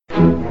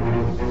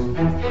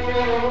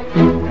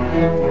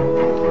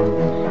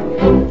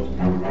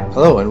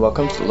Hello and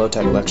welcome to the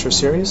Low-Tech Lecture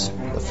Series.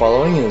 The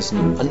following is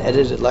an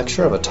unedited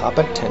lecture of a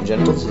topic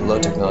tangential to the Low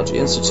Technology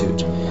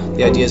Institute.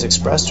 The ideas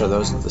expressed are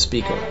those of the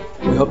speaker.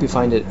 We hope you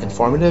find it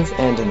informative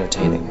and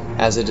entertaining.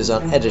 As it is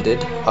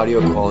unedited, audio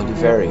quality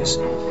varies.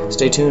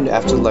 Stay tuned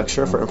after the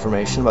lecture for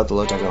information about the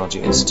Low Technology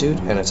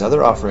Institute and its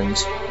other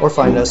offerings, or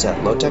find us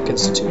at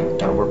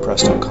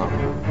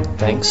lowtechinstitute.wordpress.com.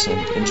 Thanks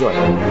and enjoy.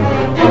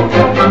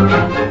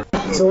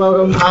 So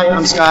welcome. Hi,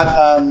 I'm Scott.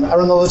 I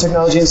run the Low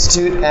Technology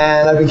Institute,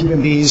 and I've been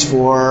keeping bees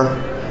for,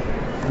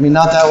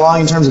 not that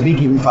long in terms of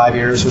beekeeping, 5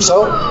 years or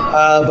so.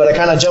 But I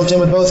kind of jumped in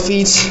with both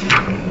feet,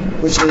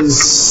 which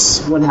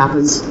is what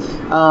happens.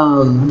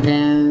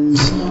 And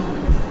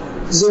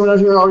does anyone out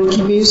here already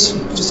keep bees?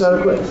 Just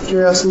out of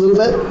curiosity a little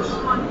bit?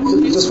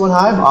 Just one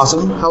hive?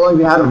 Awesome. How long have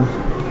you had them?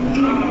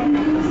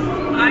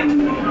 I took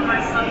them over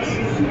my son's.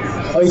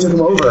 Oh, you took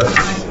them over.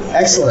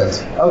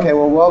 Excellent. Okay,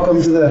 well,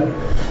 welcome to the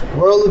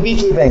world of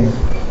beekeeping.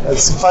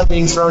 That's some fun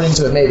being thrown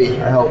into it, maybe,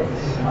 I hope.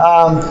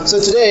 So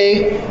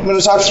today, I'm going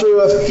to talk through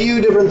a few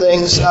different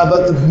things,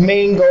 but the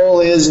main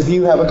goal is if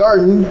you have a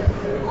garden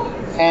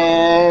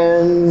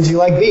and you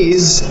like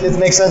bees, it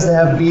makes sense to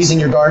have bees in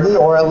your garden,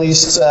 or at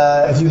least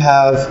if you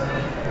have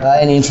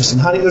any interest in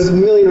honey. There's a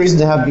million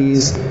reasons to have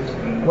bees.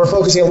 We're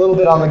focusing a little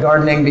bit on the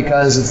gardening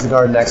because it's the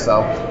Garden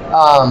Expo.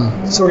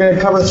 So we're going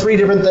to cover three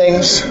different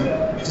things.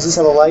 Does this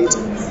have a light?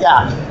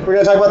 Yeah. We're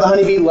going to talk about the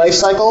honeybee life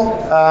cycle.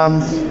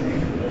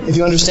 If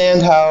you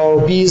understand how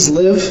bees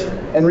live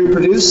and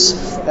reproduce,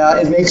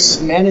 it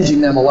makes managing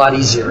them a lot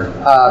easier.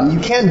 You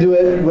can do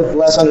it with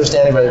less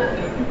understanding, but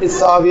it's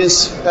the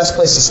obvious best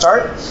place to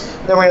start.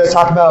 Then we're going to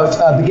talk about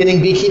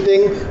beginning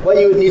beekeeping, what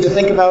you would need to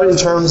think about in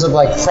terms of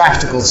like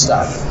practical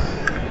stuff.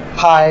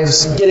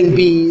 Hives, getting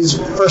bees,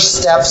 first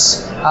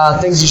steps,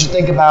 things you should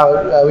think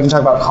about. We can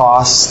talk about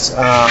costs.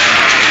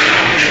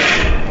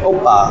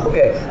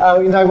 Okay.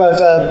 We can talk about,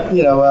 are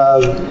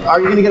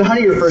you going to get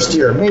honey your first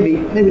year? Maybe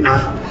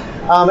not.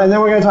 And then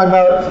we're going to talk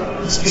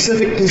about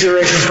specific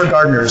considerations for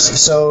gardeners.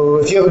 So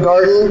if you have a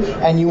garden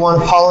and you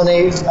want to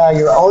pollinate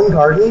your own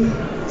garden,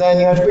 then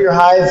you have to put your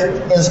hive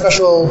in a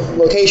special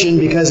location,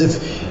 because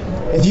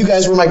if you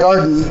guys were my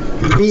garden,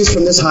 the bees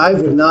from this hive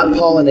would not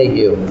pollinate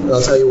you.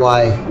 I'll tell you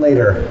why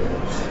later.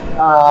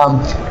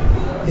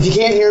 If you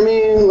can't hear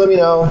me, let me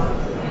know.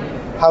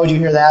 How would you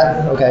hear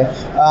that? Okay.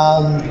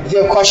 If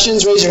you have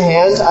questions, raise your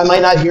hand. I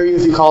might not hear you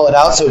if you call it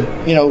out, so,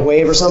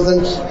 wave or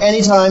something.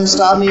 Anytime,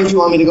 stop me if you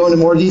want me to go into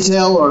more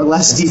detail or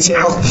less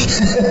detail.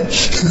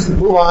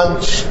 Move on.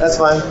 That's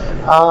fine.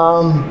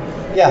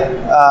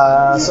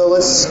 So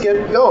let's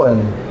get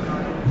going.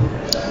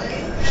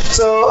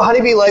 So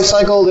honeybee life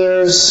cycle,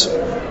 there's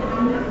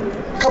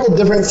a couple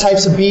different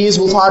types of bees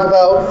we'll talk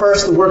about.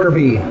 First, the worker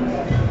bee.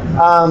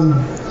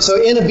 So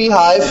in a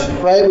beehive,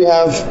 right, we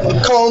have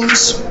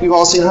combs. We've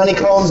all seen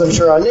honeycombs, I'm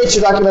sure, on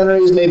nature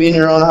documentaries, maybe in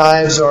your own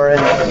hives or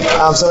in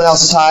someone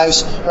else's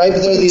hives, right?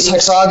 But there are these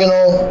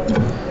hexagonal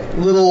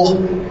little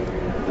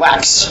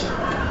wax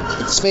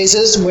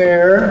spaces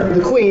where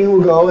the queen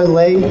will go and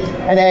lay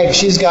an egg.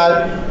 She's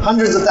got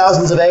hundreds of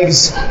thousands of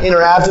eggs in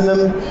her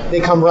abdomen. They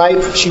come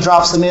ripe. She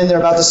drops them in. They're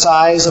about the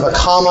size of a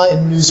comma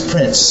in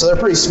newsprint, so they're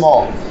pretty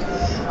small.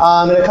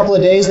 In a couple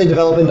of days, they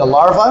develop into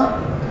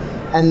larvae.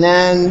 And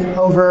then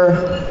over,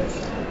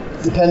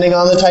 depending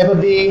on the type of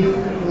bee,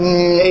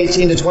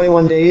 18 to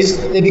 21 days,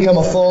 they become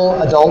a full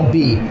adult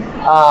bee.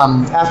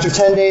 After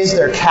 10 days,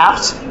 they're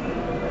capped,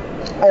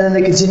 and then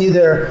they continue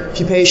their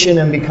pupation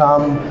and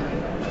become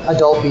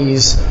adult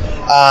bees,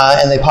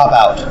 and they pop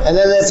out. And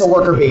then it's a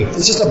worker bee.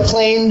 It's just a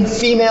plain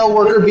female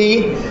worker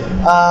bee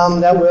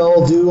that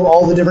will do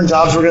all the different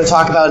jobs we're going to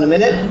talk about in a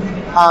minute.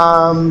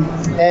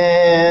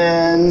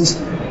 And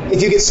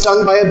if you get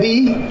stung by a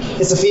bee,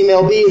 it's a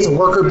female bee, it's a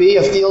worker bee,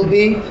 a field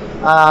bee.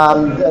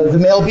 The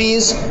male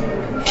bees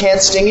can't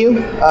sting you.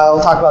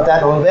 We'll talk about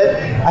that in a little bit.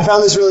 I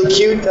found this really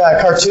cute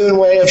cartoon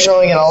way of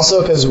showing it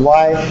also, because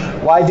why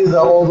do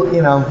the old,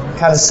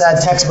 kind of sad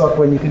textbook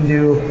when you can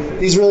do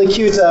these really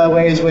cute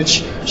ways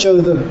which show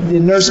the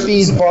nurse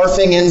bees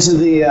barfing into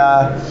the...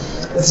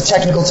 It's a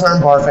technical term,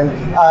 barfing,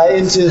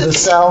 into the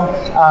cell.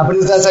 But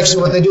that's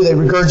actually what they do. They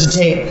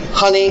regurgitate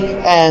honey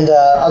and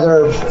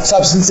other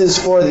substances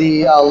for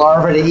the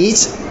larva to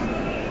eat.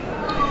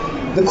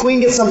 The queen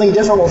gets something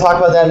different. We'll talk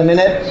about that in a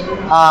minute.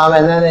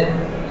 And then it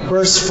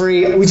bursts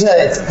free. We just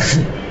had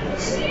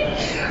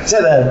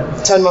a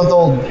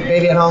 10-month-old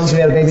baby at home. So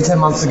we had a baby 10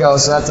 months ago.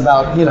 So that's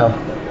about,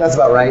 that's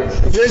about right.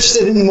 If you're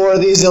interested in more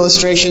of these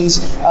illustrations,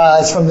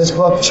 it's from this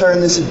book, Turn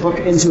This Book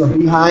into a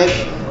Beehive.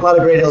 A lot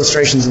of great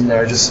illustrations in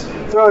there. Just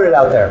throwing it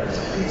out there.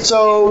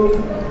 So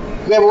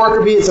we have a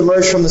worker bee. It's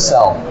emerged from the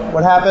cell.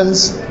 What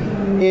happens?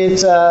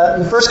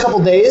 The first couple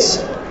days,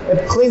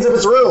 it cleans up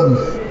its room.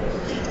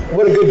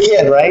 What a good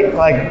kid, right?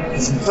 Like,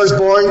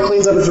 firstborn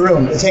cleans up its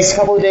room. It takes a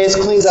couple of days,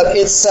 cleans up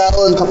its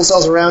cell and a couple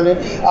cells around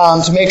it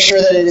to make sure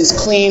that it is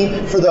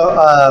clean for the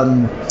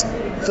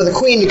for the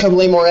queen to come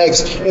lay more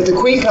eggs. If the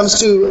queen comes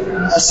to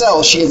a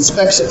cell, she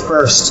inspects it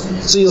first.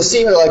 So you'll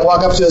see her like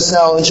walk up to a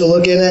cell and she'll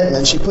look in it, and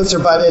then she puts her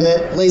butt in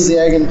it, lays the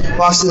egg, and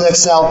walks to the next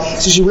cell.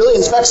 So she really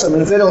inspects them,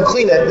 and if they don't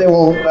clean it, they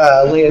won't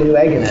lay a new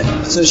egg in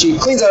it. So she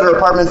cleans out her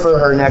apartment for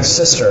her next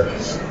sister.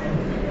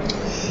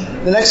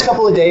 The next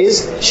couple of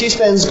days, she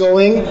spends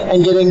going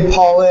and getting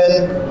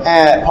pollen,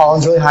 and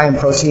pollen's really high in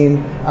protein,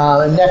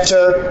 and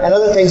nectar, and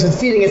other things, and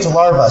feeding it to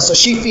larvae. So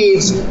she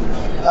feeds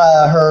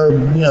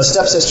her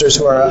stepsisters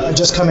who are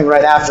just coming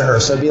right after her.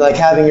 So it'd be like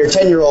having your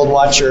 10-year-old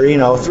watch your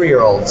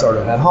 3-year-old sort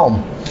of at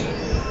home.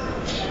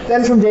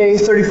 Then from day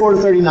 34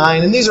 to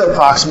 39, and these are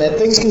approximate,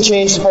 things can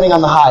change depending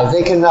on the hive.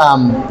 They can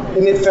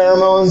emit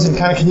pheromones and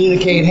kind of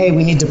communicate, hey,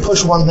 we need to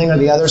push one thing or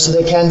the other, so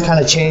they can kind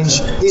of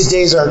change. These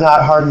days are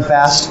not hard and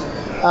fast.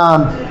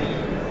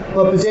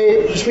 But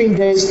between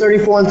days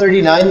 34 and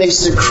 39, they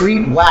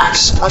secrete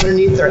wax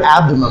underneath their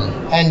abdomen,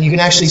 and you can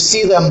actually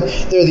see them.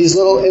 They're these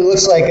little. It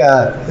looks like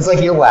it's like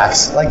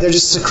earwax. Like they're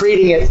just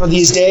secreting it for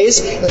these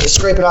days. They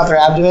scrape it off their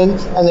abdomen,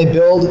 and they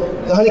build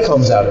the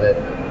honeycombs out of it.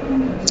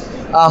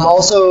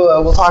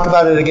 Also, we'll talk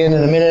about it again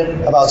in a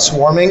minute about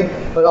swarming.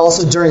 But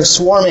also during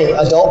swarming,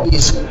 adult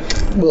bees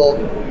will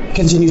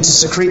continue to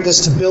secrete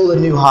this to build a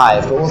new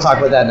hive. But we'll talk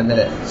about that in a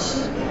minute.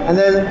 And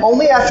then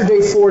only after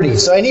day 40.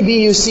 So any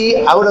bee you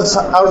see out of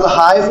the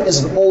hive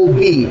is an old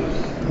bee.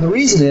 And the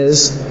reason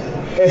is,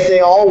 if they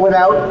all went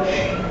out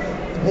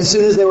as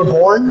soon as they were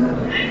born,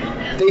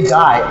 they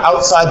die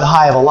outside the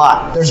hive a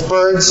lot. There's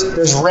birds,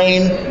 there's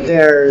rain,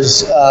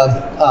 there's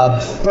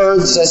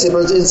birds, I say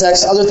birds,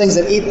 insects, other things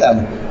that eat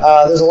them.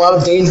 There's a lot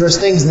of dangerous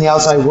things in the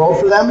outside world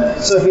for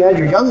them. So if you had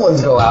your young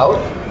ones go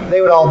out, they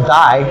would all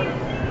die.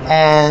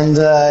 And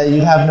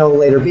you'd have no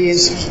later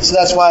bees. So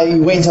that's why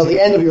you wait until the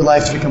end of your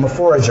life to become a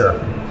forager.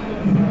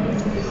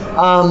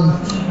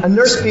 A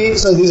nurse bee,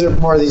 so these are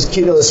more of these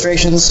cute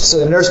illustrations. So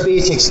the nurse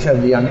bee takes care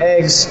of the young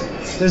eggs.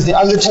 There's the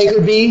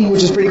undertaker bee,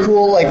 which is pretty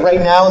cool, like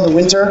right now in the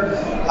winter,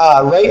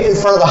 right in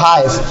front of the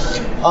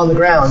hive on the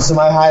ground. So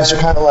my hives are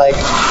kind of like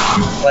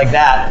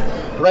that.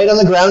 Right on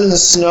the ground in the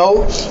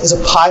snow is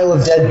a pile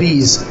of dead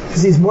bees.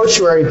 Because these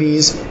mortuary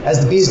bees, as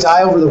the bees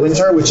die over the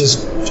winter, which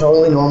is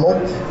totally normal,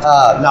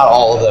 not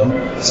all of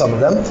them, some of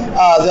them,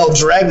 they'll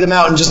drag them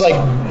out and just like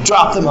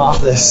drop them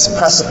off this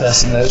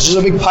precipice. And there's just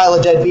a big pile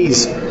of dead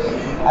bees.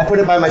 I put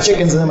it by my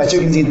chickens, and then my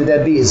chickens eat the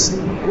dead bees.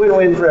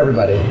 Win-win for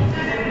everybody.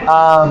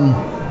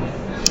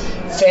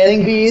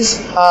 Fanning bees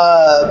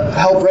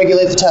help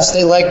regulate the test.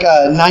 They like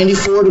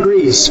 94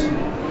 degrees.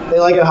 They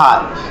like it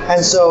hot.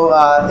 And so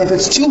if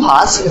it's too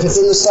hot, if it's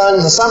in the sun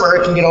in the summer,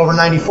 it can get over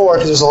 94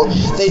 because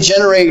they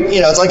generate,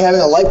 it's like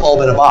having a light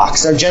bulb in a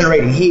box. They're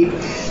generating heat.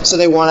 So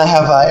they want to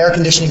have an air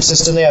conditioning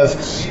system. They have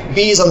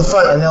bees on the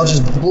front, and they'll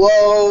just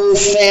blow,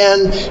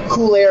 fan,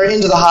 cool air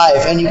into the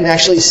hive. And you can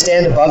actually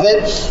stand above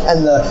it,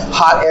 and the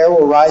hot air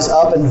will rise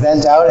up and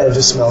vent out, and it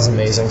just smells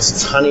amazing.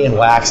 It's honey and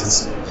wax.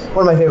 It's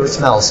one of my favorite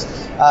smells.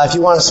 If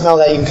you want to smell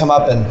that, you can come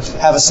up and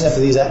have a sniff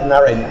of these,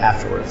 not right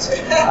afterwards.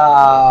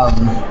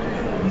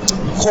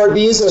 Court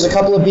bees, there's a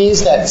couple of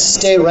bees that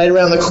stay right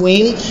around the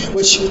queen,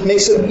 which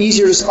makes it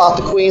easier to spot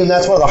the queen, and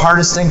that's one of the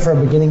hardest things for a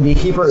beginning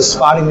beekeeper is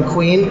spotting the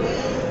queen.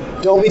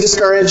 Don't be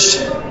discouraged.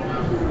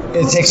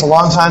 It takes a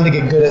long time to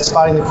get good at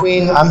spotting the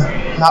queen. I'm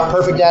not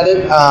perfect at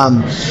it,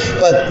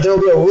 but there'll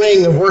be a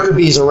ring of worker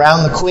bees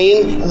around the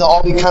queen, and they'll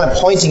all be kind of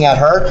pointing at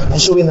her, and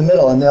she'll be in the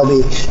middle, and they'll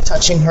be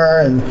touching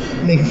her and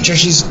making sure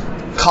she's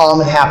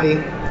calm and happy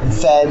and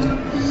fed.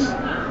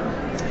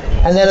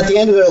 And then at the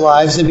end of their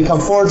lives, they become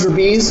forager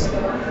bees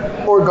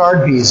or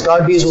guard bees.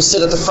 Guard bees will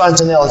sit at the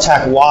front and they'll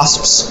attack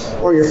wasps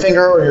or your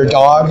finger or your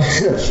dog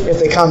if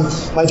they come.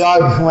 My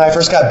dog, when I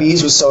first got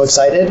bees, was so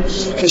excited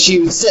because she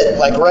would sit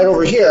like right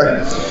over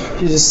here.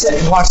 She'd just sit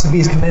and watch the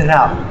bees come in and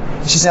out.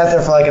 She sat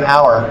there for like an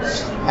hour,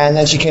 and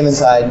then she came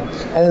inside.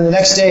 And then the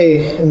next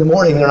day in the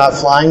morning, they're not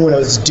flying when it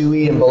was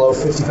dewy and below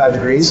 55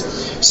 degrees.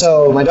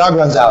 So my dog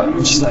runs out,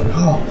 and she's like,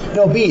 oh,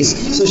 no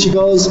bees. So she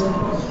goes,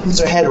 puts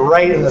her head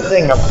right in the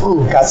thing,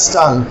 got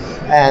stung.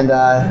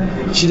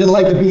 And she didn't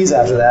like the bees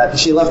after that.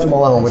 She left them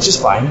alone, which is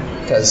fine,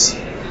 because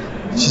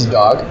she's a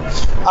dog.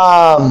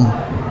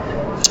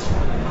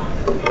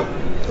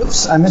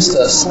 Oops, I missed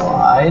a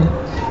slide.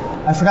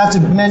 I forgot to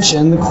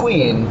mention the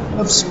queen.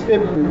 Oops,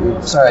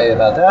 sorry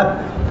about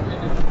that.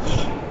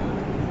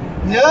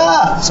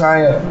 Yeah,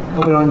 sorry, I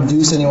hope I don't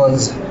induce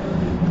anyone's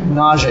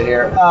nausea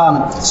here.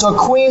 So a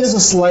queen is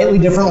a slightly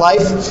different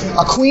life.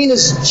 A queen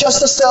is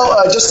just a cell,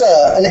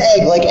 an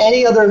egg, like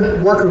any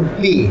other worker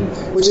bee,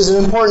 which is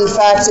an important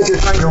fact if you're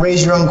trying to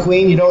raise your own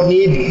queen. You don't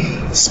need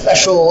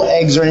special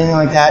eggs or anything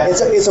like that.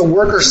 It's a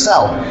worker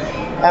cell.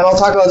 And I'll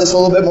talk about this a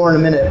little bit more in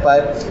a minute,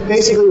 but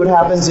basically what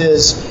happens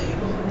is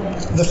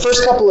the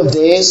first couple of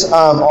days,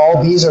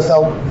 all bees are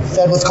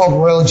fed what's called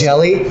royal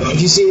jelly.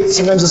 If you see,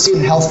 sometimes you'll see it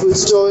in health food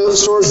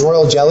stores,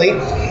 royal jelly.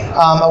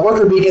 A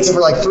worker bee gets it for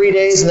like 3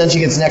 days, and then she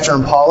gets nectar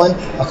and pollen.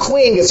 A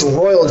queen gets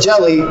royal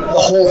jelly the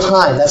whole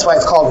time. That's why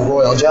it's called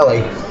royal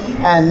jelly.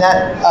 And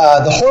that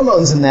the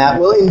hormones in that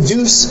will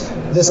induce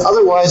this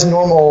otherwise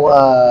normal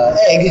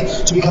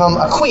egg to become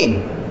a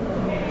queen.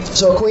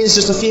 So a queen is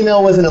just a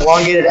female with an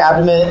elongated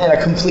abdomen and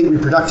a complete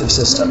reproductive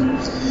system.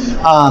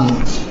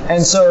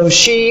 And so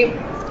she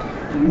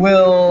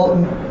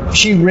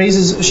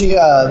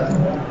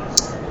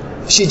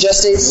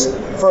gestates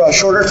for a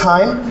shorter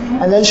time,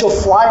 and then she'll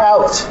fly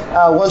out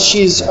once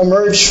she's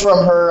emerged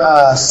from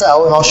her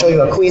cell, and I'll show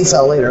you a queen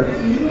cell later.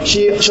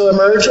 She'll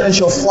emerge and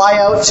she'll fly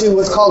out to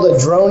what's called a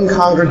drone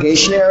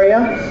congregation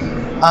area.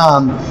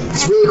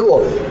 It's really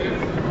cool.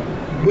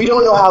 We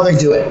don't know how they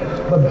do it,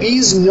 but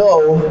bees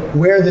know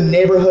where the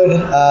neighborhood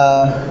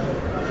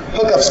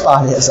hookup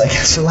spot is, I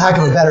guess, for lack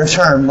of a better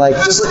term. Like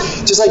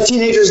just like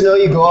teenagers know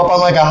you go up on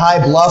like a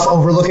high bluff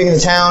overlooking the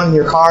town in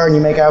your car and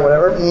you make out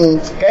whatever.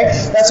 Okay,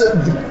 that's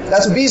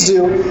what bees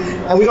do,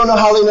 and we don't know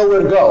how they know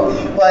where to go.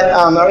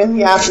 But in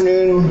the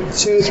afternoon,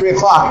 2, 3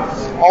 o'clock,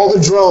 all the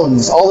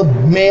drones, all the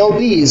male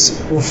bees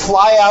will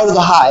fly out of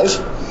the hive,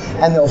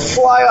 and they'll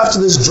fly off to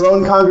this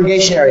drone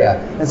congregation area.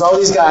 There's all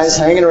these guys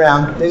hanging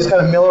around. They just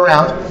kind of mill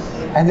around.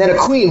 And then a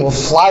queen will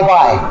fly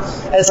by.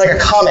 And it's like a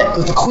comet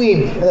with the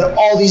queen. And then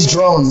all these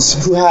drones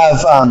who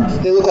have,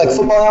 they look like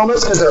football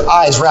helmets because their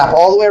eyes wrap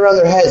all the way around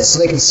their heads so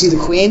they can see the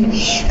queen.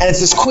 And it's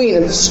this queen,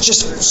 and it's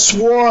just a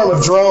swarm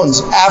of drones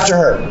after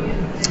her.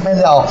 And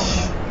they'll,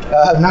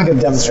 I'm not going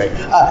to demonstrate.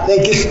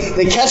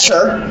 They catch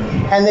her,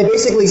 and they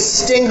basically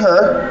sting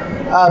her.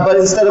 But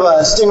instead of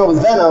a stinger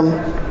with venom,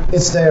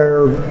 it's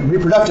their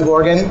reproductive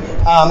organ,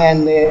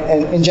 and they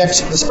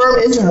inject the sperm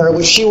into her,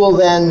 which she will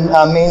then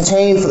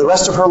maintain for the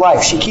rest of her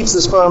life. She keeps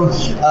the sperm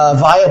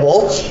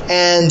viable,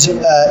 and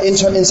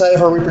inside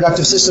of her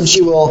reproductive system,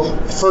 she will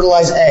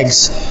fertilize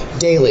eggs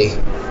daily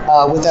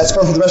with that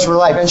sperm for the rest of her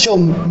life. And she'll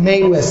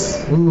mate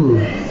with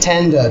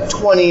 10 to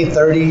 20,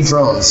 30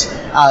 drones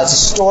to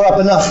store up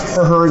enough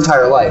for her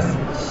entire life.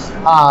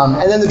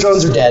 And then the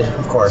drones are dead,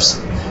 of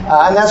course.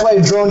 And that's why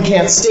a drone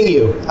can't sting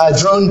you. A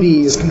drone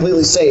bee is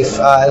completely safe.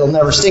 It'll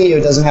never sting you.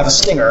 It doesn't have a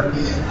stinger.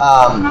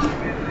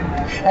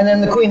 And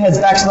then the queen heads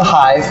back to the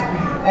hive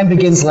and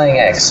begins laying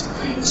eggs.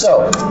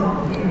 So,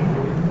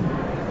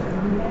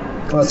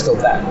 let's go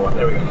back one.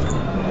 There we go.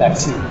 Back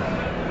 2.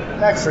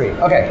 Back 3.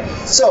 Okay.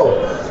 So,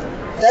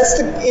 that's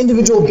the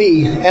individual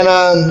bee. And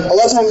a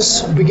lot of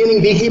times, beginning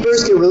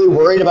beekeepers get really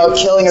worried about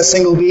killing a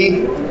single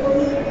bee.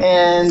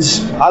 And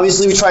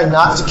obviously we try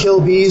not to kill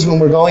bees when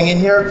we're going in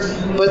here,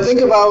 but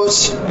think about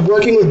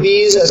working with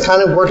bees as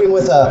kind of working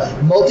with a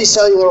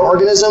multicellular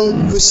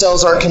organism whose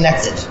cells aren't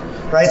connected,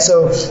 right?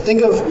 So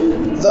think of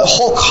the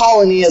whole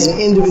colony as an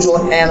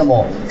individual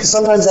animal, because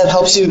sometimes that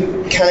helps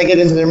you kind of get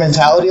into their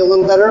mentality a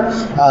little better.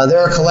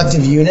 They're a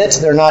collective unit,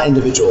 they're not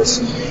individuals.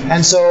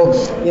 And so,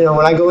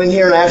 when I go in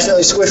here and I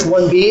accidentally squish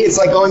one bee, it's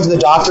like going to the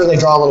doctor and they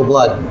draw a little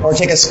blood, or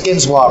take a skin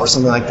swab or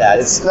something like that.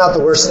 It's not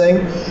the worst thing.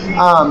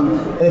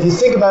 And if you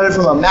think about it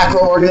from a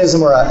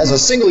macroorganism or as a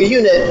single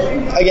unit,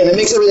 again, it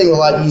makes everything a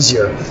lot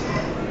easier.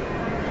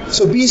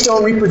 So bees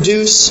don't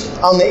reproduce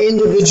on the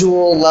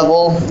individual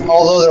level,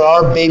 although there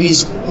are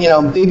babies,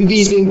 baby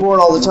bees being born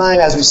all the time,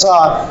 as we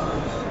saw.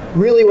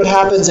 Really what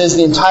happens is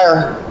the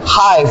entire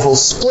hive will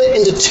split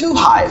into 2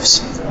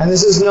 hives, and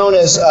this is known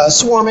as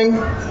swarming.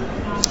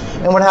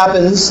 And what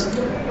happens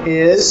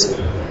is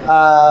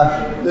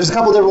there's a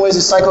couple different ways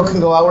the cycle can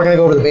go out. We're going to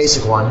go over the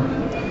basic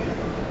one.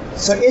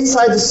 So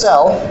inside the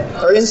cell,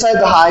 or inside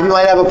the hive, you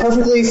might have a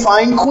perfectly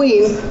fine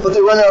queen, but they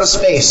run out of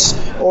space.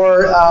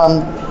 Or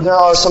there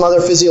are some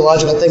other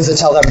physiological things that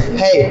tell them,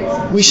 hey,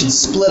 we should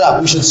split up,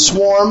 we should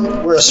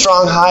swarm, we're a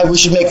strong hive, we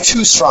should make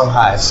 2 strong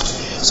hives.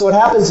 So what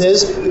happens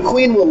is, the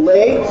queen will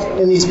lay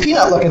in these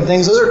peanut-looking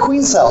things. Those are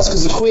queen cells,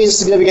 because the queen is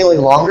significantly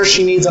longer.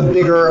 She needs a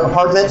bigger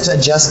apartment to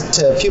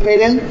pupate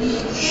in.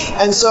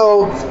 And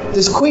so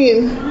this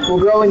queen will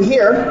grow in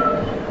here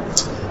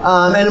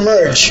and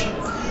emerge.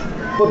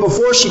 But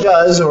before she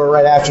does, or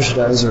right after she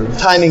does, or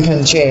timing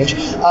can change,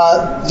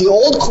 the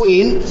old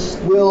queen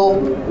will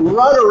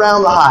run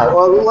around the hive.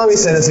 Well, let me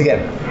say this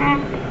again.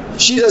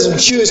 She doesn't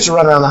choose to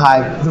run around the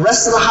hive. The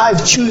rest of the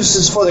hive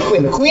chooses for the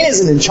queen. The queen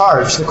isn't in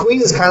charge. The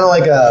queen is kind of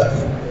like I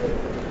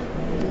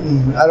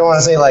don't want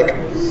to say like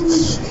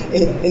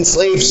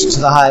enslaved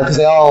to the hive, because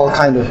they all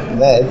kind of,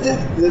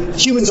 the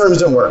human terms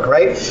don't work,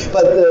 right?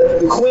 But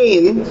the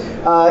queen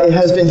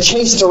has been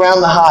chased around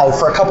the hive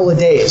for a couple of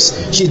days.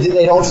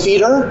 They don't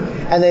feed her,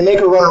 and they make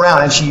her run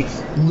around, and she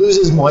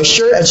loses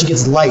moisture, and she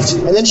gets light.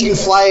 And then she can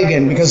fly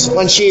again, because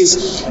when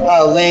she's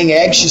laying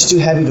eggs, she's too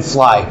heavy to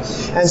fly.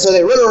 And so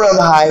they run around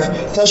the hive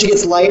until she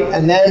gets light,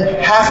 and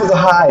then half of the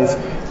hive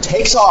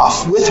takes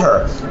off with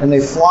her, and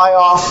they fly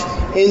off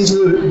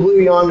into the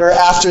blue yonder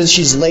after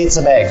she's laid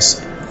some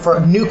eggs for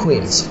new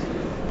queens.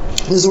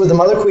 This is where the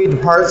mother queen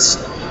departs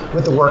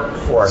with the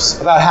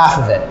workforce, about half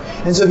of it.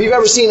 And so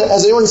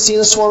has anyone seen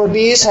a swarm of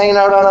bees hanging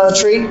out on a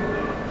tree?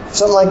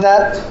 Something like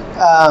that?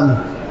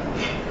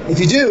 If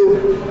you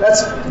do,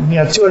 that's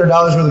 $200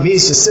 worth of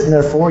bees just sitting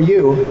there for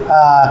you.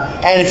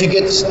 And if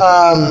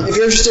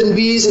you're interested in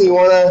bees and you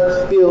want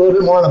to be a little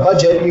bit more on a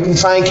budget, you can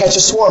try and catch a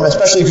swarm,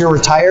 especially if you're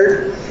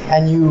retired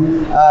and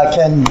you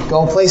can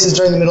go places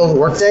during the middle of the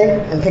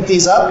workday and pick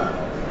these up.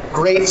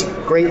 great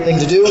thing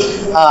to do.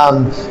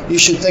 You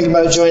should think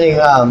about joining,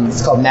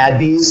 it's called Mad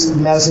Bees,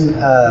 Madison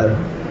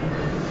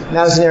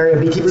Area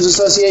Beekeepers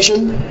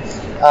Association.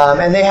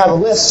 And they have a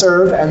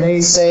listserv, and they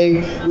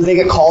say they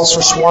get calls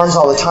for swarms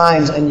all the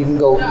time, and you can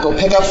go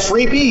pick up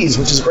free bees,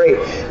 which is great.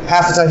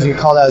 Half the time you get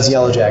called out as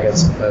yellow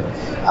jackets. But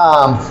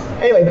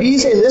anyway,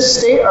 bees in this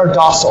state are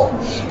docile.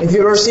 If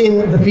you've ever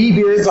seen the bee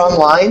beards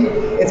online,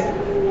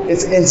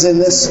 it's in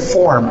this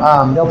form.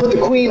 They'll put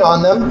the queen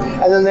on them,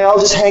 and then they all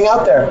just hang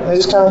out there. They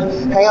just kind of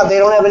hang out. They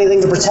don't have anything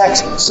to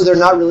protect, so they're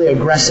not really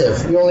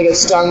aggressive. You only get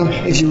stung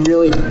if you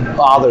really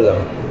bother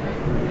them.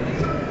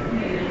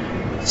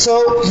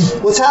 So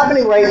what's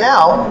happening right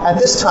now at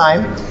this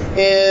time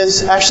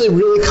is actually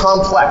really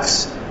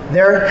complex.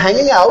 They're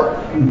hanging out.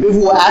 They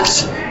will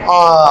act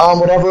on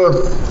whatever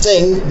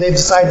thing they've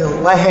decided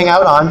to hang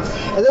out on.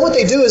 And then what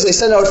they do is they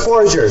send out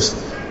foragers.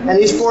 And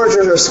these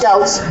foragers are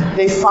scouts.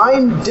 They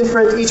find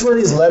different, each one of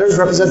these letters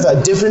represents a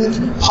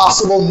different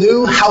possible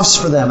new house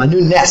for them, a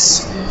new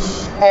nest.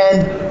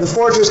 And the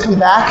foragers come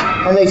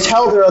back and they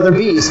tell their other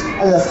bees.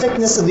 And the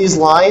thickness of these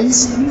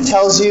lines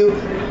tells you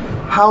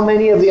how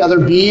many of the other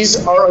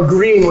bees are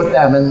agreeing with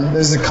them. And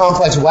there's a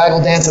complex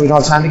waggle dance that we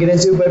don't have time to get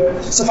into,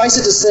 but suffice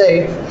it to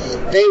say,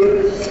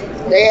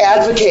 they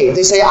advocate.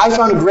 They say, I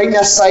found a great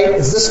nest site.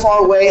 It's this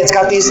far away. It's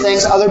got these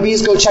things. Other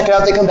bees go check it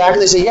out. They come back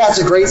and they say, yeah, it's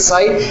a great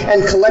site.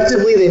 And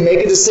collectively, they make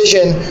a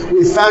decision.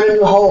 We've found a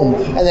new home.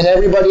 And then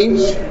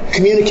everybody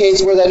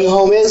communicates where that new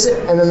home is,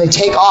 and then they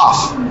take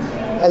off.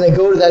 And they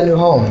go to that new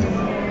home.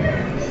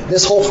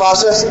 This whole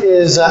process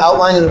is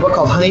outlined in a book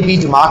called Honeybee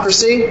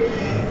Democracy.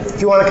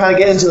 If you want to kind of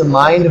get into the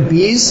mind of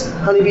bees,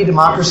 Honeybee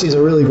Democracy is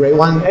a really great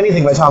one.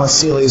 Anything by Thomas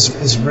Seeley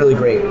is really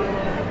great.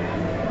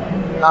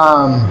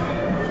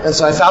 And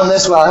so I found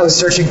this while I was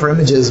searching for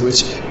images,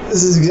 which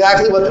this is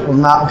exactly what,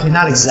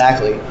 not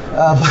exactly,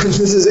 but this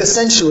is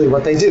essentially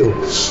what they do.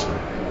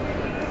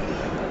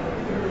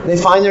 They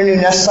find their new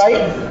nest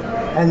site,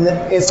 and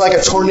it's like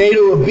a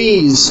tornado of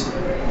bees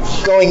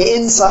going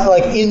inside,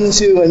 like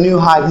into a new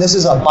hive. And this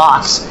is a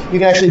box you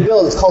can actually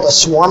build. It's called a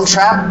swarm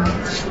trap.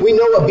 We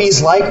know what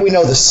bees like. We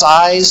know the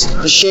size,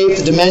 the shape,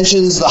 the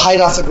dimensions, the height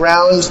off the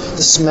ground,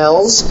 the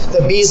smells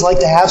that bees like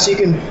to have. So you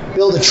can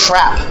build a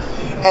trap.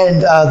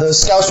 And the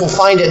scouts will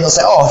find it and they'll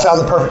say, oh, I found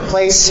the perfect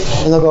place.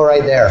 And they'll go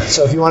right there.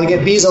 So if you want to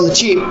get bees on the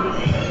cheap,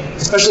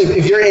 especially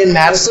if you're in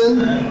Madison,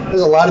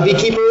 there's a lot of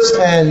beekeepers,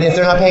 and if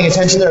they're not paying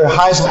attention, their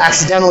hives will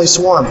accidentally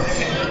swarm.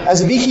 As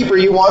a beekeeper,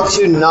 you want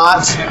to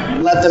not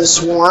let them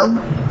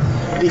swarm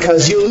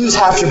because you lose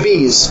half your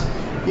bees.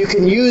 You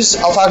can use,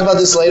 I'll talk about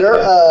this later,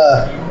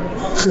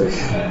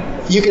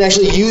 you can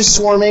actually use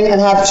swarming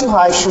and have 2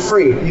 hives for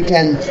free. You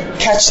can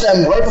catch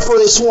them right before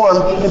they swarm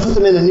and put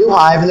them in a new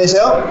hive, and they say,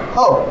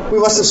 oh, we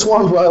must have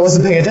swarmed while I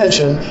wasn't paying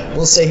attention.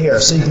 We'll stay here.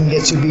 So you can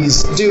get 2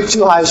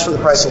 hives for the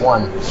price of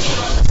 1.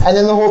 And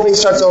then the whole thing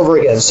starts over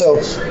again. So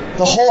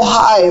the whole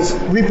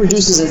hive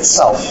reproduces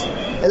itself.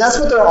 And that's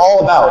what they're all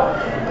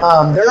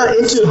about. They're not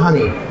into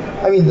honey.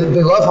 I mean,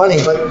 they love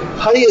honey, but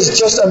honey is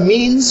just a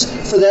means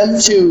for them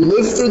to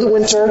live through the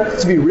winter,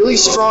 to be really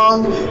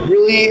strong,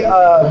 really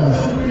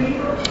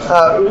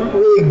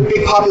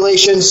big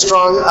population,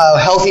 strong,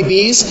 healthy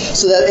bees,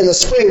 so that in the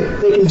spring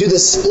they can do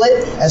this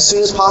split as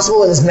soon as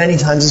possible and as many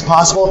times as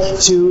possible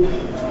to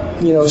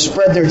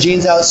spread their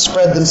genes out,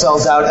 spread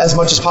themselves out as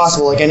much as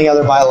possible like any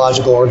other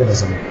biological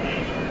organism.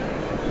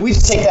 We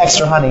just take the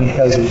extra honey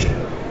because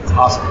it's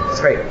awesome. It's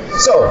great.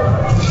 So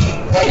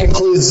that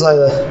concludes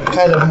the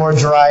kind of more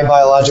dry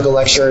biological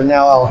lecture.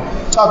 Now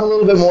I'll talk a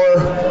little bit more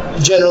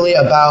generally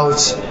about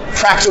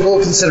practical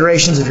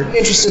considerations if you're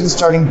interested in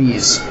starting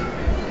bees.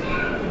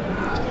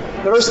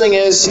 The first thing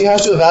is you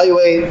have to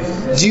evaluate,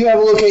 do you have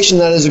a location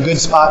that is a good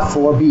spot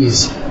for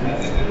bees?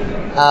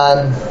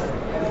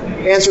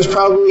 The answer is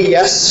probably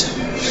yes.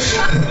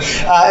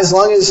 As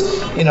long as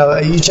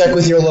you check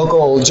with your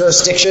local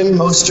jurisdiction.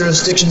 Most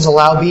jurisdictions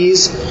allow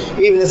bees,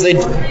 even if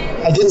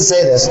I didn't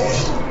say this,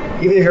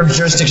 even if your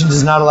jurisdiction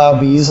does not allow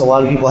bees, a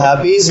lot of people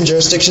have bees in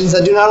jurisdictions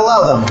that do not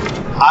allow them.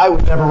 I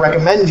would never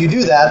recommend you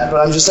do that, but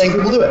I'm just saying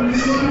people do it.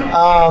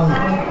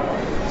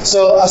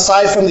 So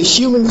aside from the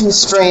human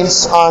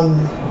constraints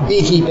on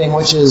beekeeping,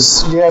 which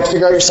is you have to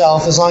figure out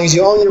yourself, as long as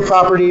you own your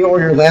property or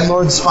your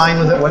landlord's fine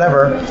with it,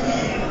 whatever,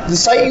 the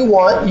site you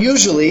want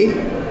usually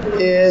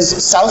is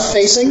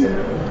south-facing,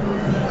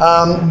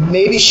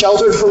 maybe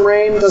sheltered from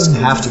rain, doesn't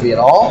have to be at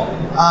all,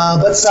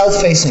 but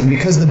south-facing,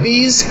 because the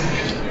bees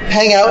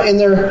hang out in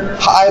their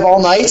hive all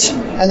night,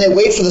 and they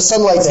wait for the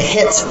sunlight to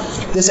hit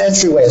this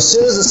entryway. As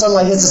soon as the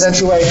sunlight hits this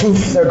entryway,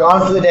 poof, they're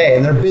gone for the day,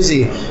 and they're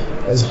busy.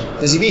 As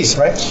busy bees,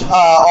 right?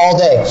 All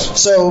day.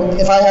 So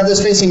if I have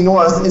this facing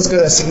north, it's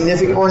going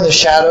to or in the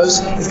shadows,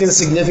 it's going to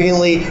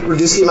significantly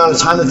reduce the amount of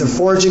time that they're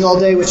foraging all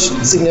day, which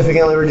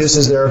significantly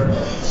reduces their,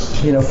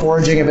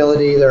 foraging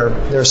ability,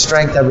 their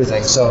strength,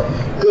 everything. So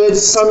good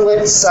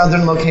sunlit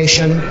southern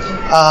location.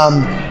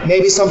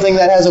 Maybe something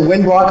that has a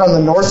wind block on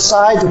the north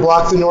side to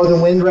block the northern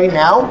wind right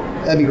now.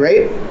 That'd be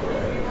great.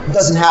 It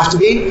doesn't have to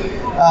be,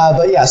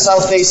 but yeah,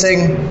 south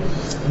facing.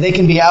 They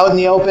can be out in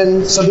the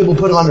open. Some people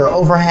put them under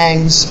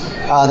overhangs.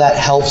 That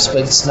helps, but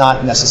it's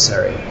not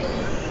necessary.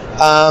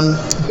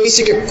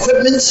 Basic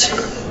equipment.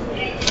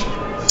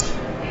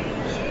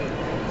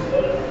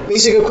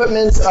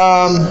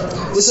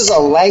 This is a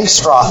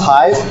Langstroth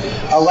hive.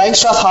 A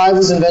Langstroth hive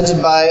was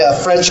invented by a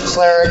French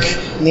cleric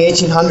in the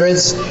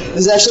 1800s.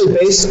 This is actually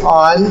based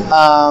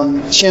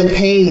on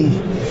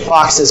champagne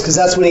boxes, because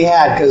that's what he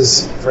had,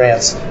 because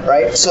France,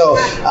 right? So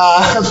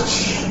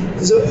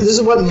this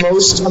is what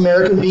most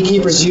American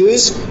beekeepers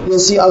use. You'll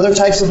see other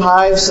types of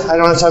hives. I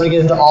don't have time to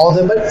get into all of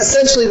them, but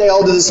essentially they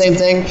all do the same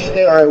thing.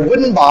 They are a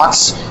wooden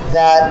box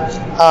that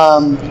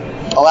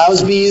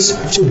allows bees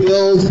to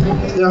build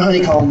their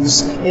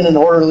honeycombs in an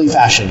orderly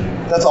fashion.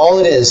 That's all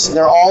it is.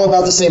 They're all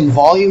about the same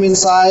volume and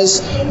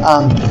size.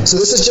 So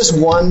this is just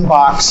one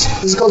box.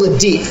 This is called a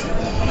deep.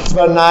 It's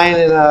about 9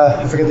 and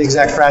I forget the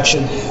exact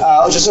fraction,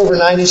 just over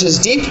 9 inches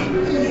deep.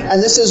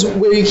 And this is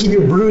where you keep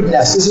your brood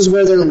nest. This is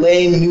where they're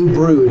laying new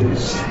brood.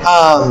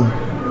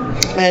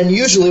 And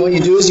usually what you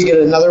do is you get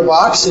another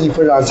box and you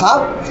put it on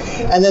top,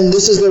 and then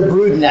this is their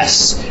brood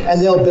nests. And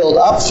they'll build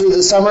up through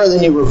the summer, and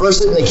then you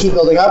reverse it and they keep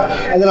building up.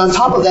 And then on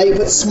top of that you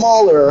put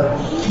smaller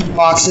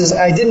boxes.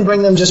 I didn't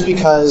bring them just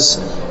because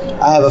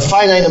I have a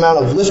finite amount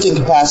of lifting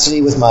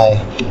capacity with my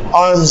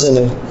arms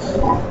and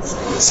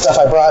stuff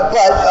I brought,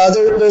 but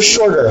they're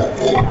shorter.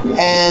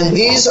 And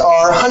these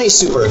are honey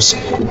supers.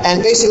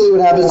 And basically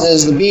what happens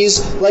is the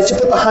bees like to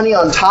put the honey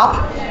on top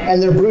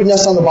and their brood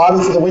nest on the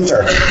bottom for the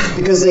winter,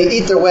 because they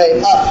eat their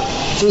way up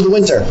through the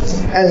winter.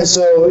 And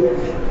so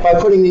by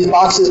putting these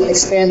boxes,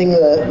 expanding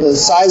the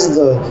size of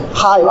the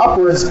hive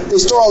upwards, they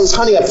store all this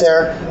honey up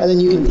there, and then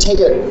you can take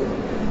it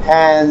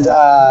and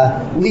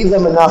leave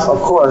them enough,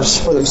 of course,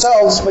 for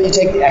themselves, but you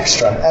take the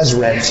extra as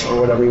rent or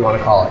whatever you want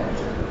to call it.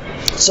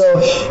 So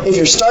if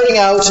you're starting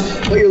out,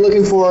 what you're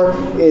looking for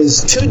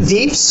is 2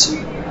 deeps,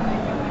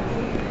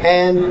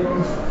 and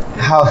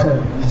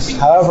however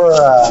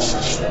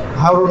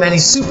many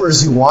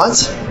supers you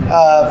want.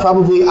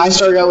 Probably I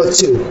started out with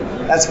 2.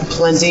 That's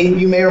plenty.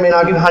 You may or may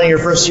not get honey your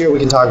first year. We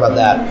can talk about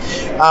that.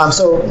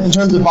 So in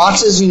terms of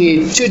boxes, you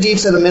need 2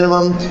 deeps at a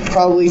minimum,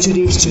 probably 2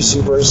 deeps, 2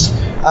 supers.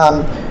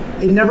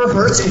 It never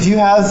hurts if you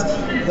have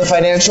the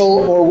financial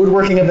or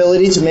woodworking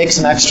ability to make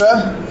some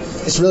extra.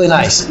 It's really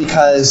nice,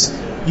 because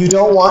you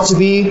don't want to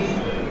be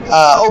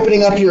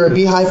opening up your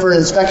beehive for an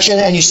inspection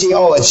and you see,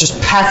 oh, it's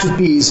just packed with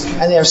bees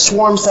and they have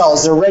swarm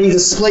cells. They're ready to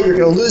split. You're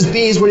going to lose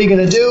bees. What are you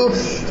going to do?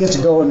 You have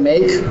to go and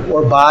make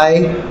or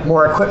buy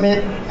more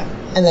equipment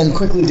and then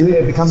quickly do it.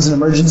 It becomes an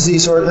emergency,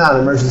 not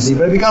an emergency,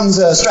 but it becomes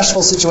a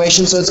stressful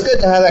situation. So it's good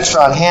to have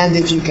extra on hand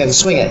if you can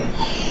swing it.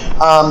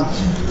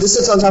 This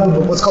sits on top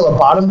of what's called a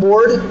bottom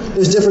board.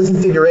 There's different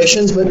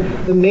configurations, but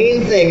the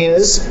main thing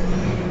is, I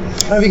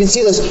don't know if you can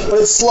see this, but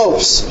it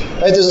slopes.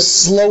 Right? There's a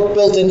slope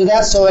built into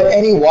that, so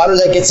any water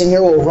that gets in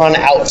here will run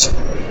out.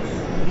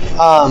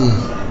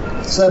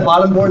 So that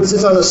bottom board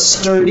sits on a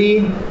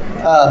sturdy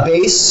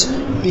base,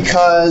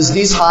 because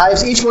these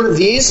hives, each one of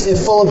these, if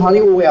full of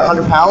honey, will weigh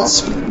 100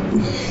 pounds.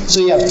 So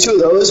you have 2 of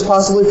those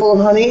possibly full of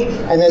honey,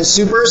 and then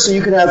supers, so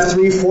you could have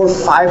 300,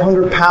 400,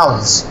 500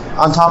 pounds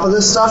on top of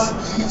this stuff.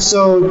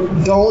 So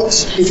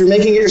if you're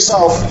making it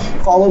yourself,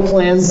 follow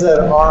plans that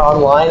are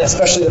online,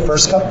 especially the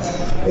first couple.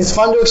 It's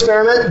fun to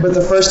experiment, but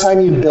the first time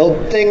you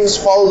build things,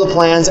 follow the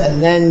plans, and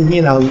then,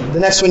 the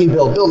next one you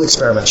build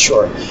experiments,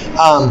 sure.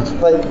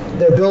 But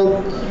they're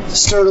built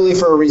sturdily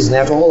for a reason. They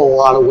have to hold a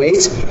lot of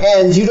weight,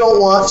 and you don't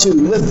want to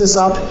lift this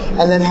up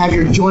and then have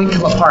your joint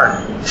come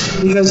apart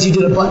because you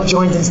did a butt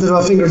joint instead of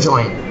a finger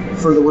joint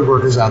for the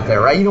woodworkers out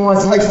there, right? You don't want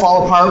it to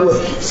fall apart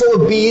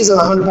full of bees and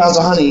 100 pounds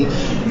of honey.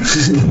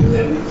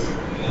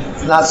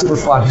 It's not super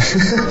fun.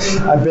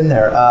 I've been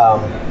there.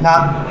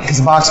 Not because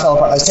the box fell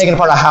apart. I was taking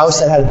apart a house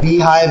that had a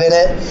beehive in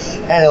it,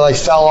 and it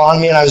fell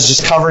on me, and I was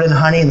just covered in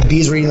honey, and the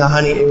bees were eating the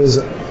honey. It was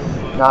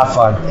not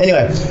fun.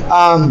 Anyway,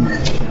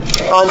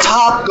 on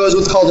top goes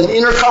what's called an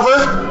inner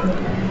cover.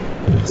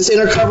 This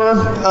inner cover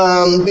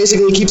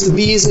basically keeps the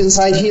bees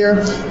inside here,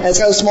 and it's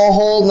got a small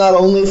hole not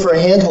only for a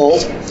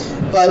handhold,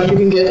 but you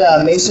can get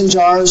mason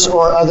jars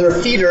or other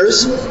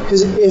feeders,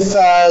 because if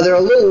they're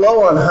a little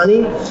low on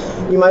honey,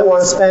 you might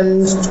want to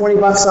spend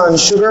 $20 on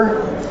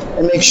sugar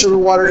and make sugar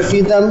water to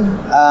feed them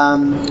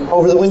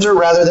over the winter,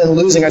 rather than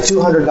losing a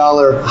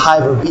 $200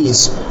 hive of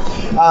bees.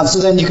 So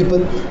then you could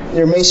put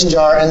your mason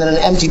jar and then an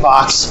empty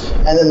box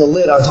and then the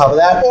lid on top of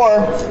that.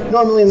 Or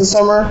normally in the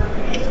summer,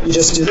 you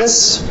just do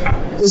this.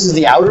 This is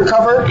the outer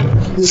cover.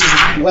 This is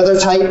weather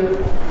tight.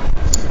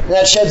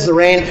 That sheds the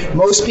rain.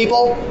 Most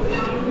people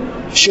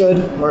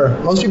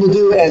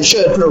do and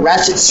should put a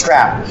ratchet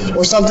strap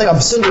or something,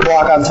 a cinder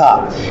block on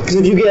top. Because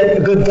if you get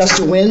a good gust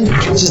of wind,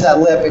 which is that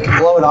lip, it can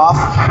blow it off.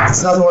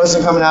 It's nothing worse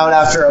than coming out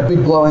after a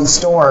big blowing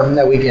storm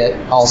that we get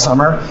all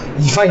summer.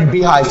 You find your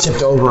beehive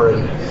tipped over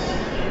and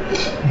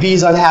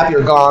bees unhappy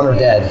or gone or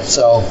dead.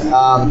 So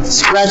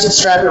ratchet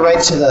strap it right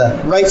to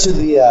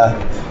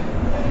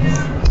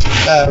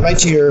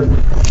your.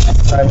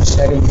 Sorry, I'm just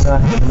checking. It's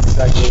not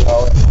exactly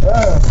all.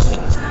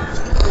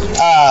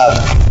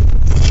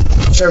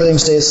 make sure everything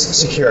stays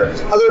secure.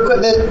 Other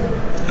equipment,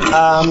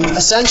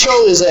 essential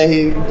is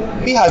a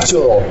beehive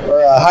tool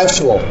or a hive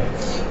tool.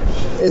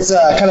 It's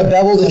kind of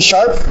beveled and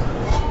sharp.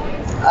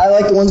 I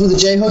like the ones with the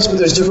J hooks, but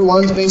there's different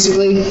ones.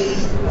 Basically,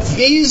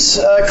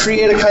 bees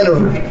create a kind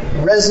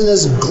of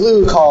resinous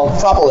glue called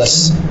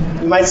propolis.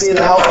 You might see it in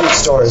the health food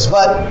stores,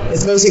 but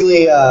it's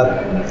basically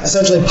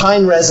essentially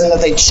pine resin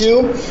that they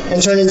chew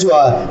and turn into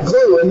a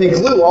glue, and they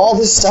glue all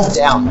this stuff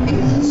down.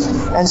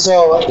 And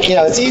so,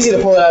 it's easy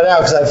to pull that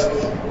out because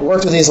I've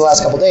worked with these the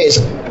last couple days.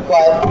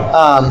 But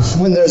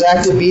when there's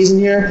active bees in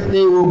here,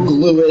 they will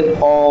glue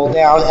it all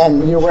down,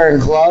 and you're wearing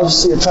gloves,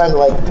 so you're trying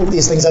to pick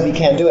these things up, you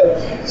can't do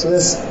it. So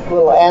this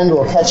little end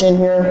will catch in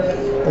here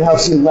and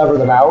helps you lever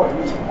them out.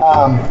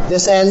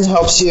 This end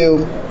helps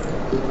you.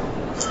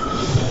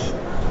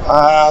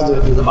 I'll do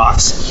it through the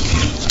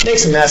box.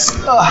 Makes a mess.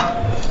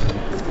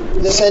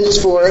 This end is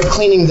for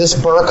cleaning this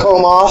burr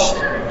comb off,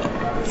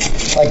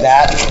 like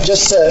that,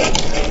 just to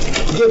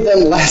give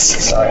them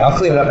less. Sorry, I'll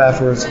clean it up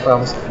afterwards, I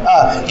promise.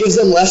 Gives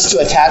them less to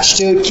attach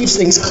to. It keeps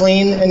things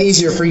clean and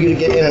easier for you to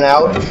get in and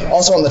out.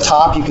 Also on the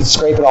top, you can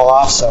scrape it all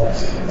off, so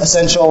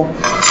essential.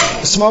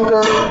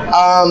 Smoker.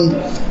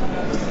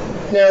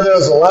 Now,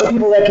 there's a lot of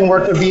people that can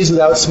work their bees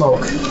without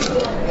smoke.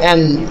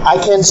 And I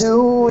can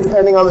too,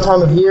 depending on the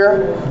time of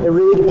year. It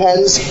really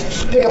depends.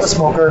 Pick up a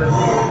smoker.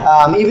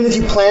 Even if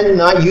you plan to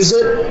not use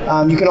it,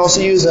 you can also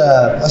use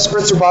a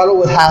spritzer bottle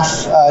with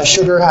half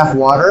sugar, half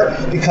water,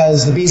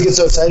 because the bees get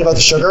so excited about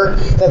the sugar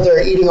that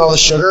they're eating all the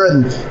sugar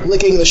and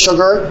licking the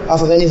sugar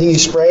off of anything you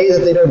spray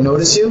that they don't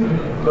notice you.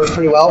 Works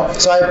pretty well.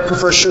 So I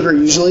prefer sugar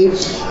usually.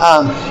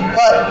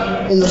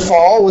 But in the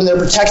fall, when they're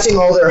protecting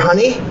all their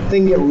honey, they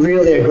can get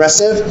really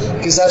aggressive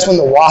because that's when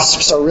the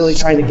wasps are really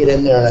trying to get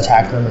in there and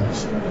attack them.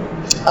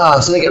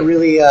 So they get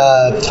really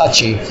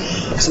touchy.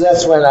 So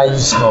that's when I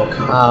use smoke.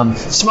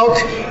 Smoke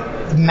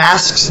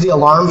masks the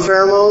alarm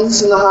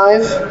pheromones in the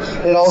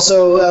hive. It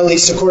also, at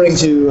least according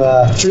to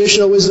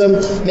traditional wisdom,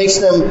 makes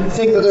them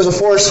think that there's a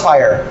forest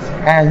fire.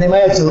 And they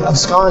might have to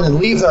abscond and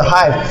leave their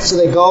hive. So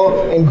they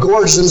go and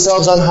gorge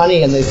themselves on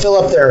honey, and they fill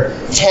up their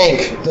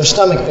tank, their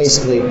stomach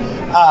basically,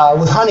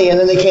 with honey, and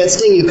then they can't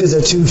sting you because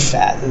they're too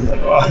fat.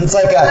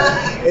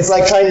 It's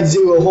like trying to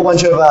do a whole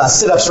bunch of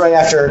sit-ups right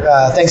after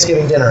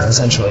Thanksgiving dinner,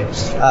 essentially.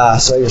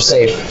 So you're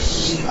safe.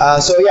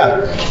 So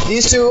yeah,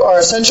 these two are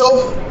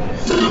essential.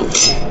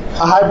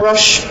 A hive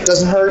brush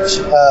doesn't hurt.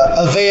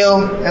 A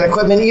veil and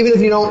equipment. Even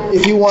if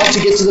you want to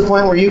get to the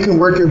point where you can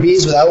work your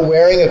bees without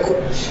wearing a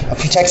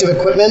protective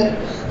equipment,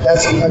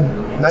 that's a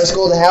nice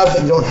goal to have,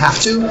 but you don't have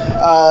to.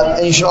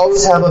 And you should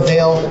always have a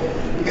veil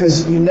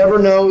because you never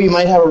know. You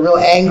might have a real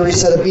angry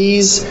set of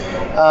bees.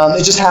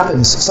 It just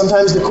happens.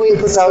 Sometimes the queen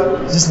puts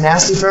out just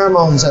nasty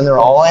pheromones and they're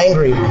all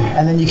angry.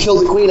 And then you kill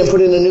the queen and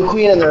put in a new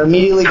queen and they're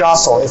immediately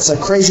docile. It's a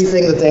crazy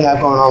thing that they have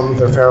going on with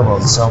their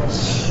pheromones. So,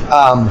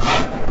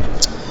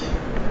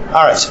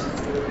 all right.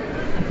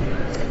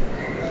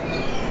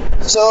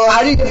 So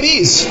how do you get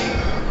bees?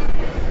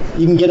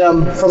 You can get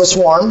them from a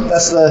swarm.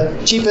 That's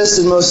the cheapest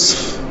and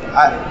most,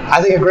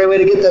 I think, a great way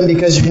to get them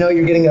because you know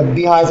you're getting a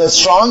beehive that's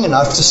strong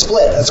enough to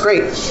split. That's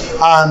great.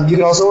 You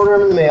can also order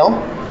them in the mail.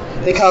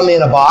 They come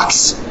in a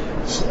box,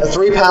 a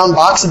 3-pound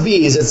box of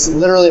bees. It's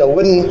literally a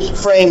wooden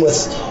frame with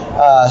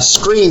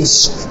screens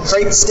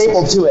straight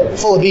stapled to it,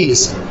 full of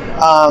bees.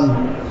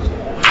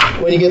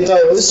 When you get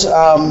those,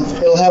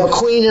 it'll have a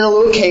queen in a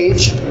little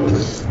cage,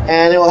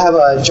 and it will have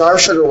a jar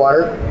of sugar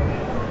water.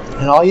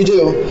 And all you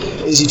do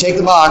is you take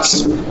the box.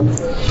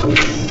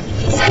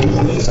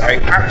 Sorry.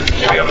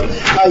 There we go.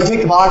 You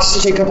take the box,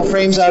 you take a couple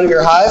frames out of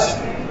your hive,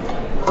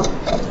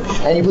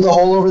 and you put the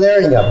hole over there,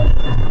 and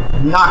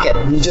you knock it.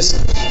 And you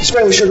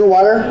spray with sugar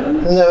water,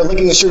 and they're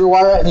licking the sugar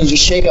water, and you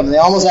just shake them. They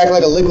almost act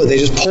like a liquid. They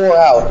just pour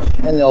out,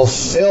 and they'll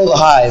fill the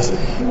hive.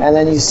 And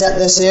then you set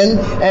this in,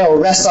 and it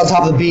will rest on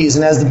top of the bees.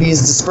 And as the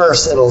bees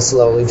disperse, it'll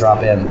slowly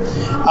drop in.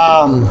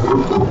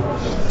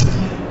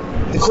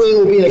 The queen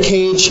will be in a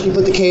cage. You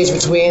put the cage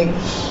between.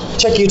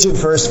 Check YouTube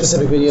for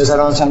specific videos. I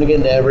don't have time to get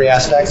into every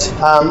aspect.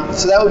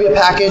 So that would be a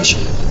package.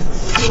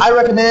 I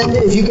recommend,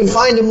 if you can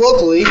find them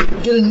locally,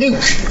 get a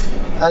nuke.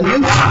 A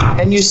nuke,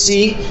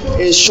 N-U-C,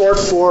 is short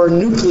for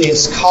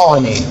nucleus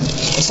colony.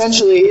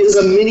 Essentially, it is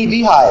a mini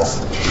beehive.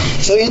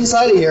 So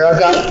inside of here, I've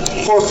got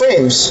 4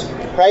 frames,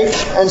 right?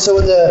 And so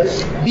what the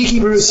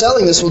beekeeper who's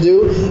selling this will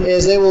do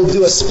is they will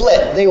do a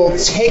split. They will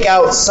take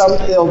out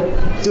they'll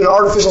do an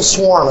artificial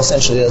swarm,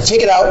 essentially. They'll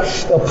take it out,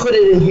 they'll put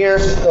it in here,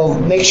 they'll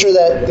make sure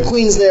that the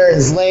queen's there and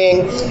is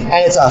laying, and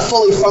it's a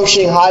fully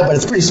functioning hive, but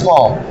it's pretty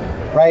small.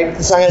 Right?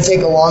 It's not going to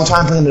take a long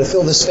time for them to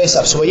fill this space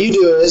up. So what you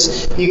do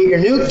is you get your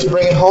nuke, you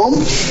bring it home,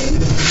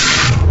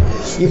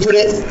 you put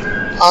it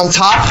on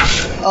top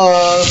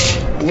of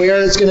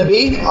where it's going to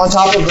be, on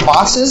top of the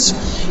boxes.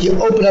 You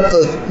open up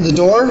the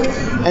door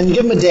and you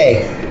give them a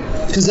day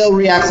because they'll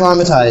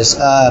reacclimatize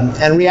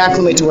and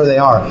reacclimate to where they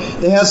are.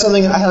 They have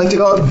something I like to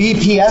call it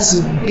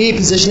BPS, bee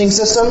positioning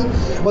system.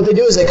 What they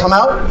do is they come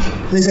out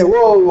and they say,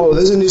 whoa,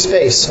 there's a new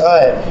space. All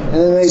right. And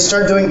then they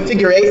start doing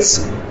figure eights,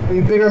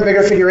 bigger and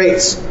bigger figure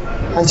eights.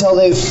 until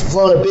they've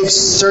flown a big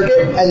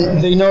circuit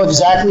and they know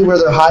exactly where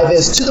their hive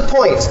is, to the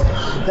point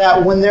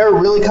that when they're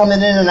really coming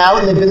in and out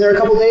and they've been there a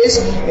couple days,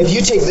 if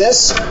you take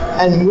this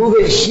and move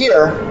it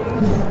here,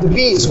 the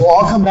bees will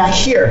all come back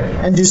here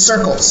and do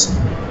circles.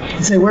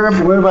 And say, where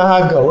did my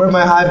hive go? Where did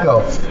my hive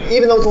go?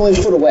 Even though it's only a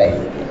foot away.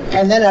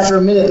 And then after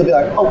a minute, they'll be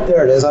like, oh,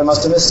 there it is. I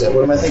must have missed it.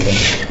 What am I thinking?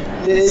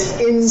 It is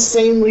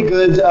insanely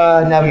good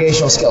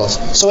navigational skills.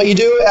 So what you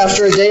do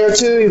after a day or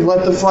two, you've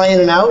let them fly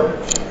in and out.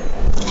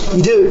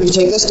 You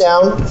take this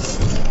down,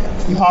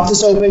 you pop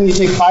this open, you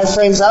take 5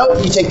 frames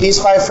out, you take these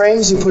 5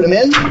 frames, you put them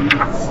in,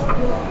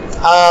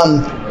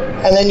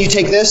 and then you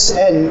take this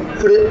and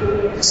put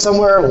it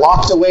somewhere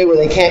locked away where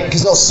they can't,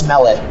 because they'll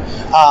smell it.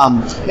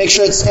 Make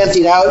sure it's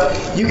emptied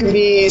out. You can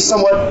be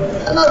somewhat,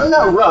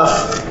 not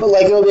rough, but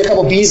like there'll be a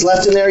couple bees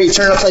left in there, you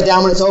turn it upside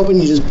down when it's open,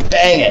 you just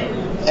bang it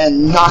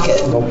and knock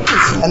it,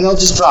 and they'll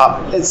just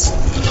drop. It's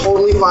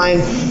totally fine.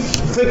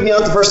 It freaked me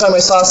out the first time I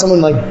saw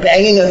someone like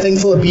banging a thing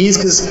full of bees,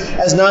 because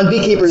as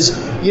non-beekeepers,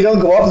 you don't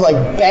go up and like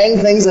bang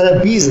things that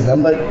have bees in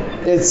them, but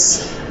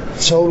it's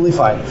totally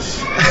fine.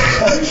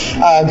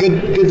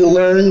 Good to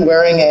learn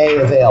wearing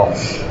a veil.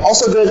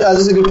 Also good, this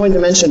is a good point to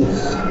mention,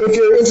 if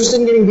you're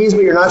interested in getting bees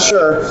but you're not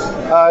sure,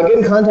 get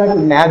in contact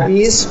with Mad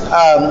Bees,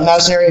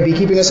 Madison Area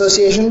Beekeeping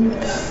Association,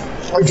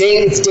 or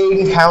it's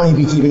Dayton County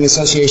Beekeeping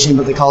Association,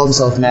 but they call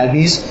themselves Mad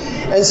Bees,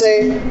 and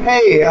say,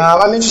 hey,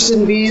 I'm interested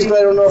in bees, but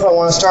I don't know if I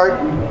want to start.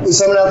 Is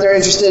someone out there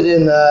interested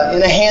in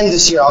a hand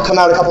this year? I'll come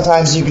out a couple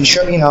times, you can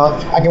show,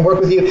 I can work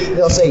with you.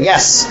 They'll say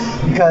yes,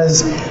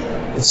 because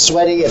it's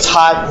sweaty, it's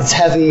hot, it's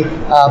heavy,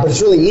 but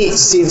it's really neat to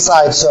see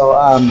inside. So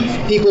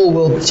people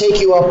will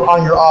take you up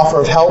on your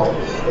offer of help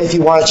if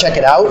you want to check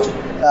it out.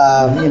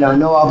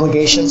 No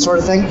obligation sort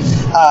of thing.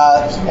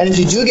 And if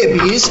you do get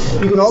bees,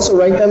 you can also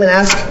write them and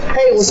ask,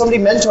 hey, will somebody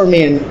mentor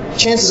me? And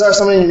chances are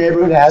someone in your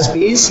neighborhood has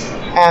bees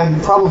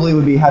and probably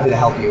would be happy to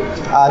help you.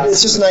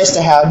 It's just nice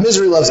to have.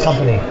 Misery loves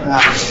company.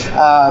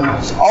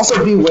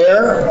 Also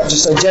beware,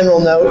 just a general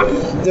note,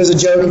 there's a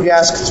joke, if you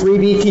ask 3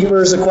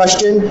 beekeepers a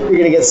question, you're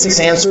going to get 6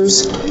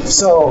 answers.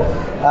 So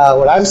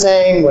what I'm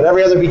saying, what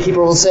every other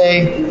beekeeper will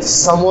say,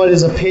 somewhat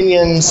is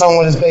opinion,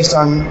 somewhat is based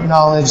on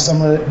knowledge,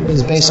 somewhat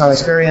is based on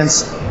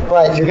experience,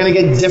 but you're going to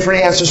get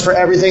different answers for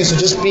everything, so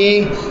just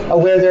be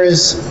aware there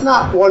is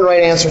not one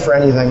right answer for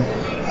anything.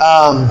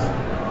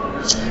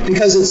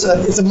 Because it's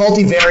a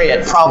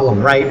multivariate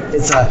problem, right?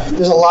 There's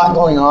a lot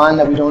going on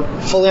that we don't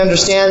fully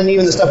understand, and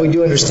even the stuff we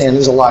do understand,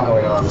 there's a lot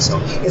going on. So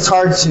it's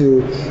hard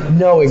to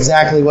know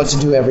exactly what to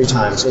do every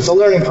time. So it's a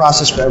learning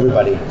process for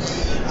everybody.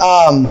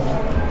 I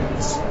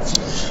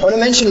want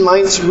to mention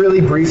mites really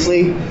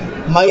briefly.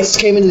 Mites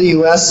came into the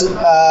U.S.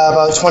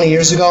 About 20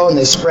 years ago, and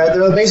they spread.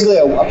 They're basically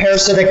a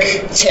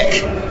parasitic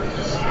tick.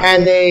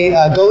 And they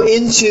go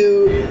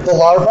into the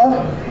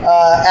larva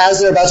as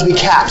they're about to be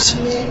capped,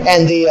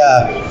 and they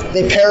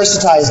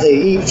parasitize.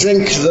 They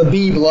drink the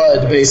bee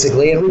blood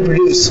basically and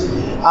reproduce.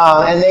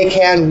 And they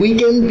can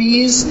weaken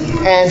bees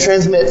and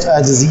transmit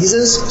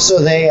diseases. So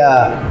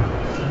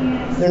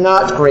they're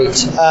not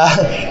great,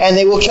 and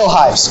they will kill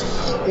hives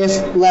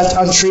if left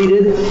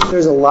untreated.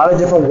 There's a lot of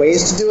different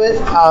ways to do it.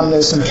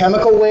 There's some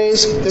chemical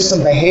ways. There's some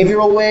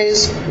behavioral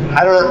ways.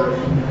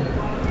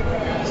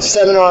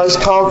 Seminars,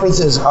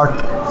 conferences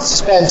are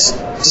spent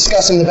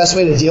discussing the best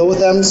way to deal with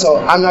them, so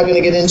I'm not going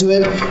to get into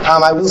it.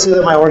 I will say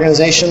that my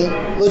organization,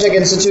 Low-Tech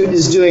Institute,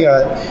 is doing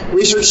a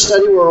research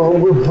study where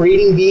we're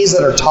breeding bees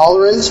that are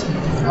tolerant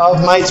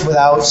of mites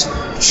without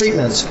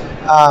treatment.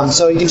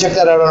 So you can check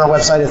that out on our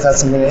website if that's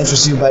something that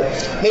interests you, but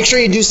make sure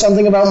you do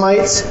something about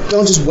mites.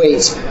 Don't just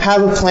wait.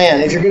 Have a plan.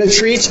 If you're going to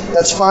treat,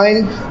 that's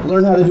fine.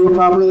 Learn how to do it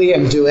properly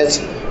and do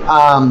it.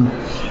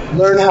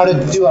 Learn how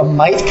to do a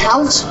mite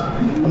count.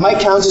 A mite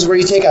count is where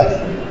you take a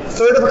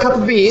third of a cup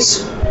of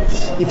bees,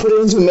 you put it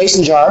into a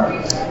mason jar,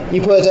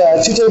 you put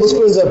 2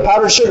 tablespoons of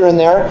powdered sugar in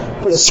there,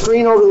 put a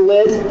screen over the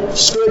lid,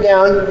 screw it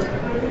down,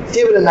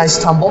 give it a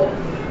nice tumble,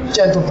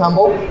 gentle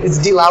tumble. It's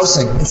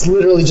delousing. It's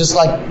literally just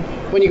like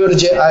when you go to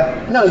jail.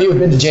 None of you have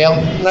been to jail.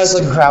 Nice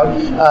looking crowd.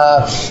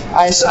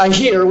 I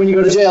hear when you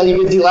go to jail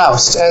you get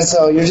deloused, and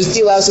so you're just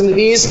delousing the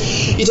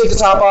bees. You take the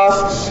top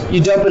off,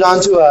 you dump it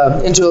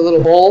into a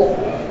little bowl.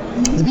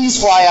 The bees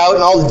fly out,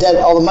 and all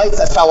the mites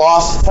that fell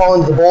off fall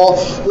into the bowl,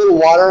 a little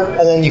water,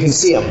 and then you can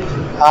see them.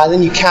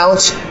 Then you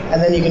count,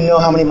 and then you can know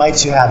how many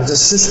mites you have. It's a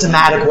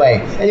systematic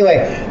way.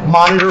 Anyway,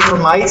 monitor for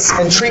mites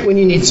and treat when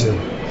you need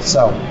to.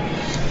 So,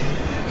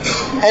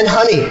 and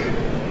honey.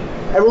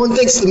 Everyone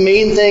thinks the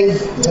main thing.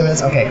 10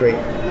 minutes. Okay, great.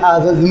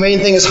 The main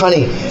thing is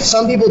honey.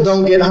 Some people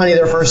don't get honey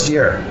their first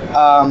year.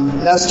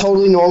 That's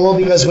totally normal,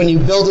 because when you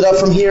build it up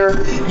from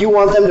here, you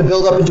want them to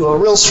build up into a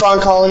real strong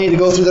colony to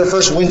go through their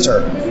first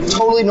winter.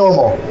 Totally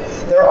normal.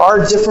 There are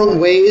different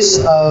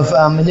ways of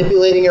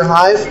manipulating your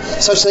hive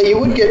such that you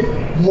would get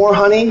more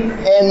honey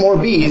and more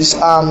bees.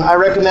 I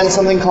recommend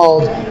something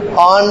called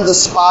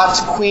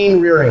on-the-spot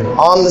queen rearing.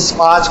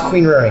 On-the-spot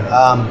queen rearing.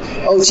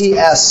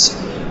 OTS.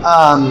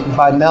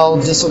 By Mel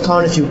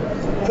Disselcone. If you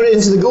put it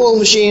into the Google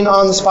machine,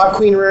 on the spot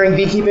queen rearing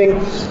beekeeping,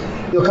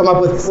 You'll come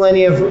up with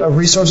plenty of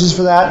resources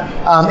for that.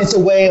 It's a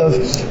way of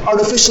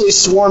artificially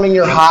swarming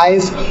your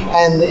hive,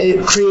 and it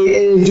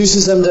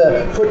induces them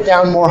to put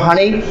down more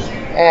honey.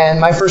 And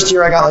my first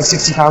year, I got like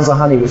 60 pounds of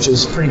honey, which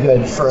is pretty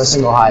good for a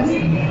single hive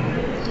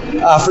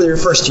for your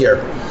first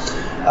year.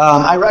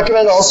 I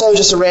recommend also,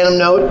 just a random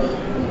note,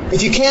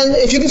 if you can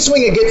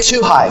swing it, get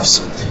 2 hives.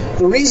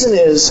 The reason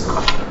is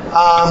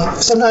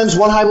sometimes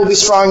one hive will be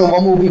strong and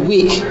one will be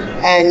weak,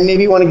 and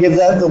maybe you want to give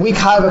the weak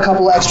hive a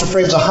couple of extra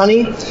frames of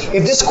honey.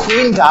 If this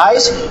queen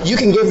dies, you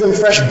can give them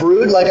fresh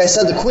brood. Like I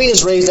said, the queen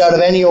is raised out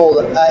of any old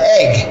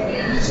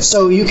egg.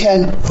 So you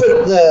can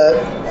put the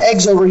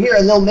eggs over here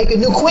and they'll make a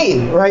new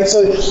queen, right?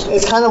 So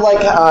it's kind of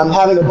like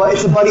having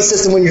it's a buddy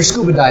system when you're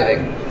scuba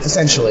diving,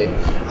 essentially.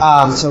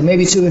 So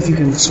maybe 2 if you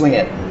can swing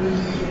it.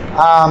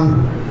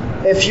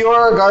 If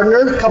you're a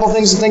gardener, a couple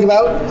things to think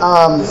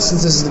about,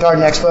 since this is the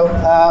Garden Expo.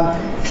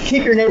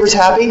 Keep your neighbors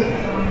happy.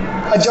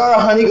 A jar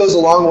of honey goes a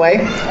long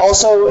way.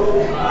 Also,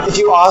 if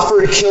you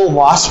offer to kill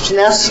wasp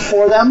nests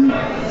for them,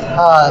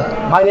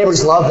 my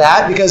neighbors love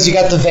that because you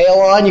got the veil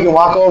on, you can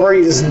walk over,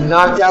 you just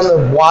knock down the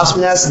wasp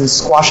nest and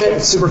squash it.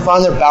 It's super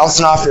fun. They're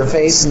bouncing off your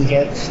face and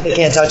they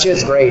can't touch you.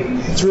 It's great.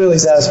 It's really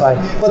satisfying.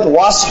 But the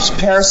wasps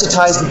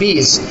parasitize the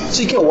bees.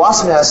 So you kill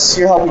wasp nests,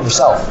 you're helping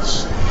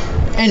yourself.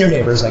 And your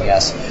neighbors, I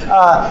guess.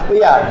 But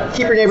yeah,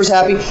 keep your neighbors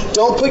happy.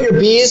 Don't put your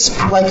bees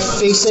like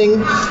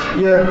facing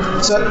your...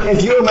 So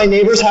if you were my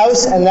neighbor's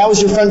house and that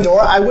was your front door,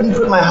 I wouldn't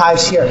put my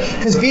hives here.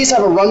 Because bees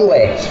have a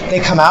runway.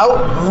 They come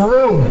out,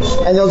 vroom,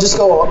 and they'll just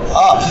go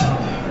up.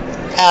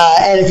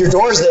 And if your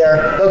door's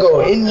there, they'll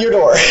go in your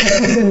door.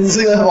 So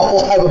you'll have a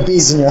whole hive of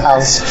bees in your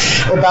house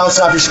or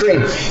bouncing off your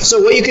screen.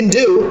 So what you can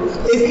do,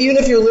 even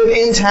if you live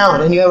in town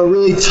and you have a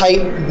really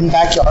tight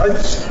backyard,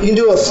 you can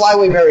do a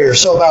flyway barrier.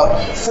 So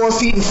about 4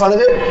 feet in front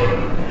of it,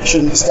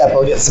 shouldn't step,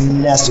 I'll get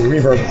some nasty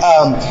reverb.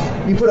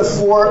 You put a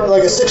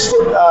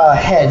 6-foot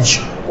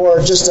hedge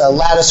or just a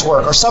lattice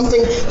work or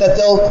something that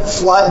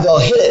they'll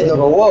hit it and they'll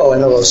go, whoa,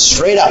 and they'll go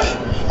straight up.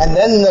 And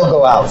then they'll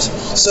go out.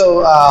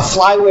 So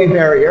flyway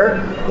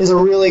barrier is a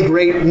really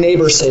great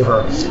neighbor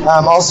saver.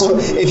 Also,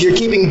 if you're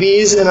keeping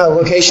bees in a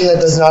location that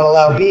does not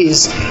allow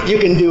bees, you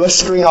can do a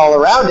screen all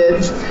around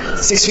it,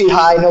 6 feet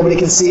high, nobody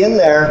can see in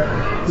there.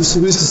 Who's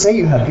to say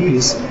you have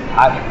bees?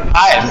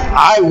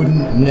 I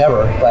wouldn't,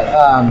 never. But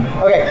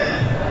okay.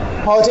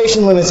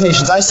 Pollination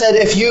limitations. I said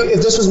if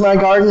this was my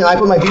garden and I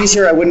put my bees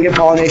here, I wouldn't get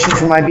pollination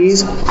from my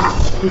bees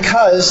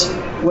because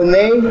when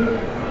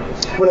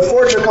a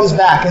forager comes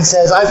back and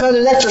says, I found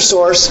a nectar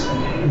source,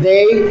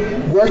 they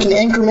work in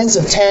increments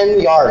of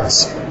 10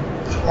 yards.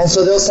 And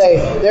so they'll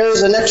say,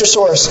 there's a nectar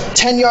source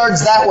 10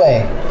 yards that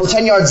way. Well,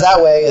 10 yards that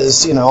way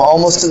is,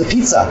 almost to the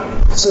pizza.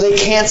 So they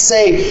can't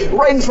say,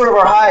 right in front of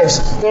our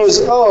hives, there's,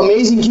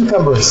 amazing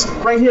cucumbers.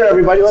 Right here,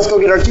 everybody, let's go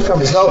get our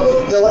cucumbers.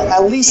 They'll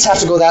at least have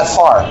to go that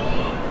far.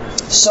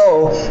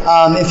 So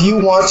if you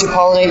want to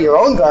pollinate your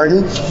own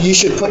garden, you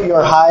should put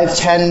your hive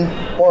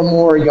 10 or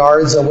more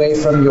yards away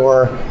from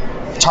your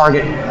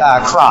target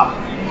crop.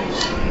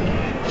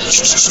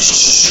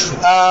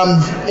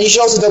 And you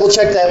should also double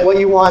check that what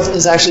you want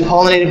is actually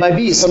pollinated by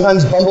bees.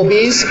 Sometimes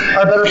bumblebees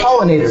are better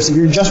pollinators. If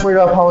you're just worried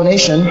about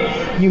pollination,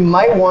 you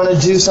might want to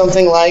do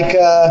something like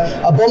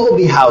a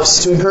bumblebee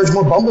house to encourage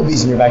more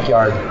bumblebees in your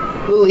backyard.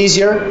 A little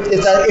easier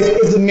if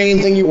the main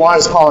thing you want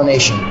is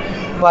pollination.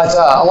 But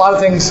a lot of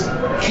things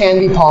can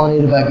be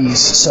pollinated by bees,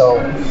 so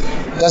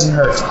it doesn't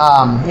hurt.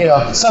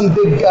 Some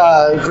big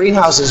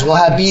greenhouses will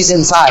have bees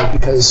inside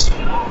because,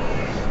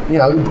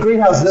 a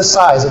greenhouse this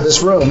size of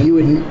this room,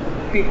 you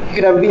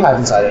could have a beehive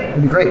inside it.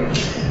 It'd be great.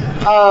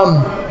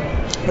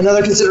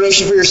 Another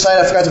consideration for your site,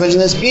 I forgot to mention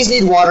this, bees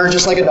need water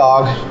just like a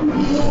dog.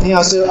 And you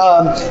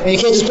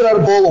can't just put out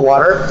a bowl of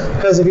water,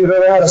 because if you've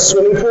ever had a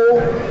swimming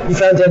pool, you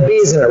found dead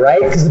bees in it, right?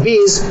 Because the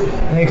bees,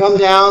 when they come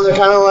down, they're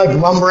kind of like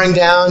lumbering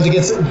down to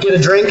get a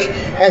drink,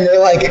 and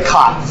they get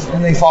caught,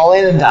 and they fall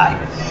in and die.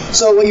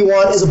 So what you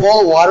want is a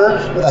bowl of water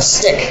with a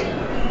stick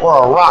or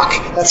a rock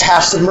that's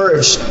half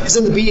submerged, because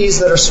then the bees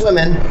that are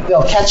swimming,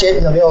 they'll catch it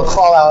and they'll be able to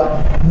crawl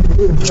out,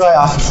 dry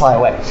off, and fly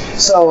away.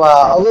 So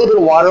a little bit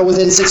of water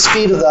within 6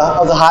 feet of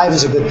the hive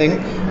is a good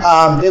thing.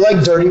 They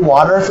like dirty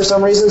water for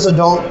some reason, so you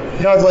don't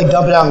have to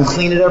dump it out and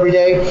clean it every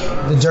day.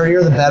 The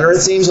dirtier, the better,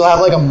 it seems. You'll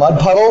have a mud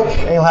puddle,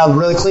 and you'll have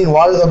really clean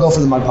water. They'll go for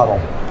the mud puddle.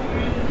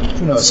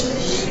 Who knows?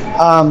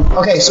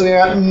 Okay, so we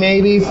got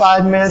maybe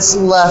 5 minutes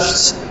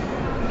left.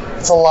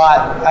 It's a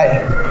lot.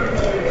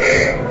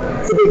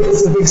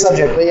 It's a big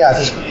subject, but yeah.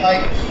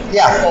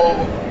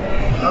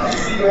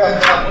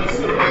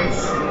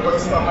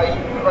 What's the height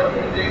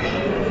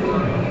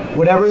recommendation?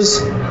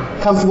 Whatever's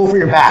comfortable for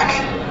your back.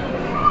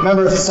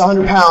 Remember, if it's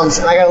 100 pounds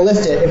and I got to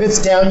lift it, if it's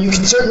down, you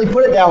can certainly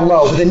put it down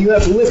low, but then you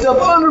have to lift up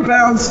 100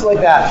 pounds like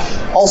that.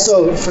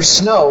 Also, for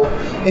snow,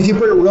 if you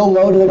put it real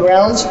low to the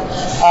ground,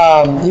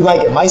 you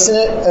might get mice in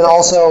it, and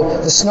also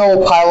the snow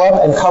will pile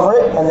up and cover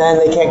it, and then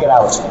they can't get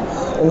out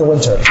in the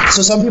winter.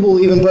 So some people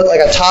will even put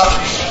a top.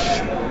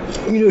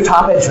 You can do a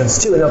top entrance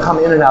too, and they'll come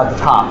in and out the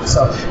top.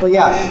 So, but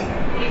yeah,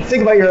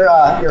 think about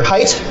your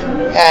height,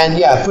 and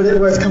put it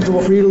where it's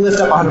comfortable for you to lift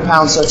up 100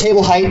 pounds. So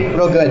table height,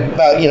 real good,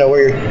 about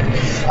where you're.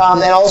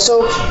 And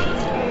also,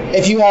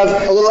 if you have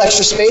a little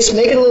extra space,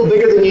 make it a little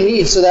bigger than you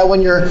need, so that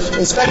when you're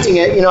inspecting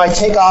it, I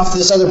take off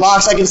this other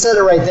box, I can set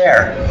it right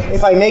there.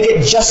 If I make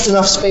it just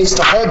enough space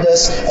to hold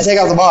this, I take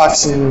out the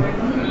box and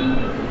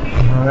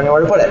I don't know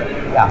where to put it.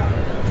 Yeah,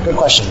 good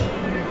question.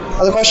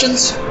 Other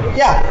questions?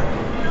 Yeah.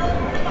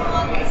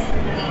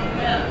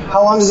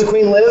 How long does a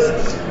queen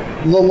live?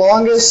 The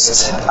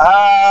longest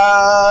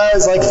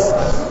is like,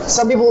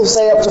 some people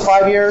say up to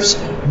 5 years.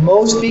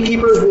 Most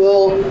beekeepers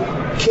will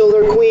kill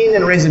their queen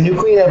and raise a new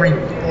queen at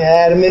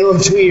a minimum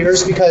 2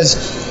 years, because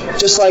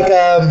just like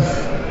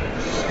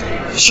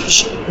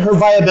her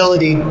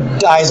viability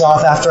dies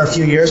off after a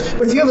few years.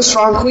 But if you have a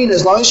strong queen,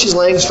 as long as she's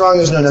laying strong,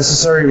 there's no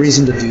necessary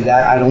reason to do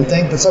that, I don't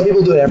think. But some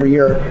people do it every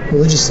year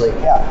religiously.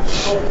 Yeah.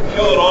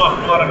 Kill it off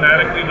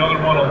automatically, another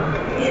one will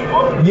show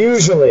up.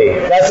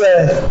 Usually.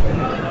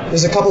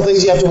 There's a couple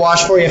things you have to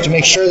watch for. You have to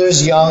make sure there's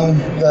the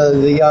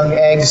young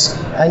eggs,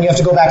 and you have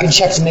to go back and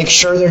check to make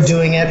sure they're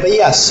doing it. But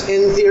yes,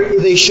 in theory,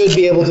 they should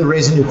be able to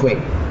raise a new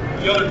queen.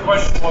 The other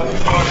question was, you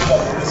talked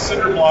about the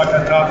cinder block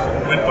on top, so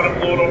the wind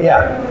wouldn't blow it over.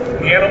 Yeah.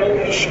 The animal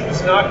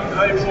is knocking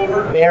hives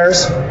over.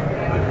 Bears.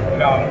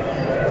 Got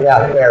it.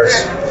 Yeah, bears.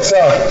 So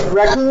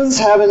raccoons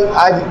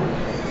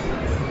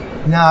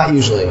not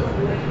usually.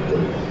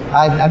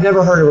 I've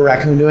never heard of a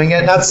raccoon doing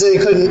it. Not to say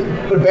they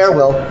couldn't, but a bear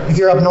will. If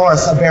you're up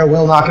north, a bear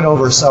will knock it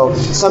over. So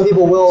some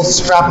people will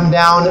strap them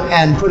down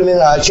and put them in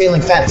a chain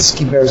link fence to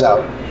keep bears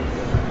out.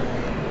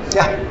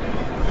 Yeah.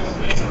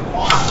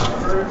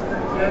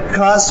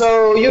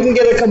 So you can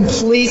get a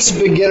complete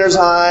beginner's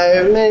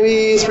hive,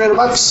 maybe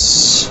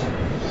 $300.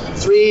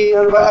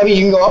 $300. I mean,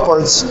 you can go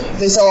upwards.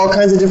 They sell all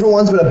kinds of different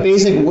ones, but a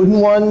basic wooden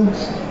one.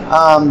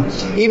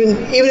 Even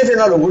if you're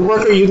not a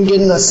woodworker, you can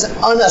get an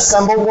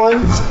unassembled one,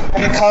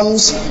 and it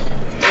comes,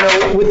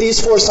 with these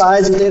 4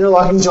 sides with the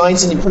interlocking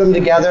joints, and you put them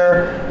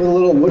together with a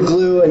little wood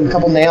glue and a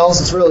couple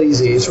nails. It's real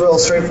easy. It's real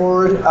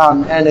straightforward.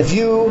 And if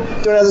you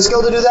don't have the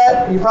skill to do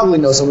that, you probably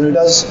know someone who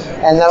does,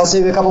 and that'll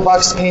save you a couple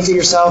bucks to paint it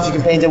yourself. You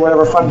can paint it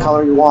whatever fun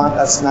color you want.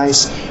 That's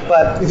nice.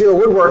 But if you're a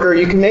woodworker,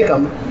 you can make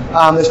them.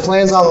 There's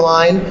plans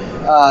online.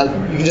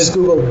 You can just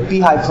Google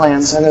beehive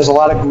plans, and there's a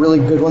lot of really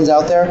good ones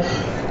out there.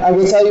 I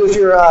will tell you, if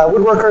you're a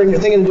woodworker and you're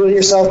thinking of doing it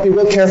yourself, be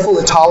real careful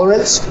with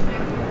tolerance.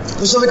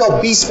 There's something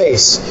called bee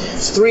space.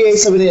 It's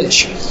 3/8 of an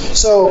inch.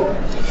 So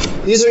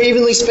these are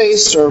evenly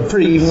spaced, or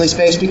pretty evenly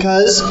spaced,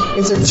 because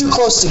if they're too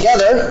close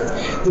together,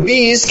 the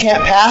bees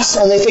can't pass,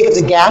 and they think it's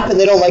a gap, and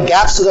they don't like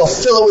gaps, so they'll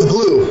fill it with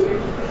glue.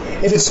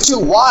 If it's too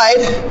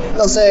wide,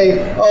 they'll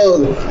say,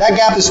 "Oh, that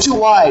gap is too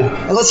wide,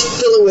 and let's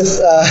fill it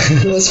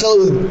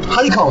with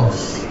honeycomb."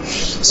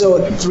 So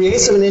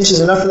 3/8 of an inch is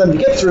enough for them to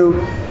get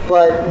through,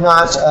 but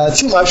not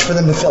too much for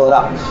them to fill it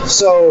up.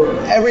 So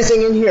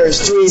everything in here is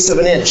 3/8 of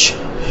an inch.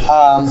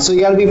 So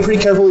you got to be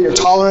pretty careful with your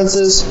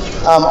tolerances.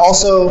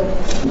 Also,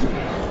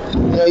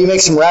 you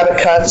make some rabbit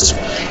cuts,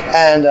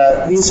 and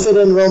these fit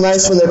in real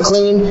nice when they're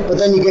clean, but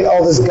then you get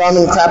all this gum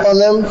and crap on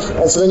them,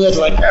 and so then you have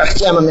to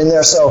jam them in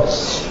there. So,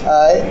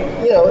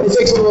 it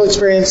takes a little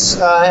experience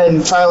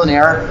and trial and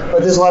error,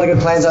 but there's a lot of good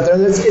plans out there.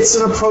 And it's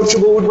an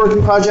approachable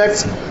woodworking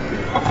project.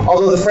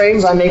 Although the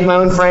frames, I make my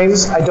own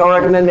frames. I don't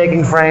recommend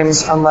making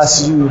frames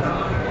unless you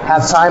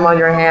have time on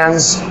your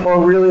hands or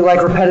really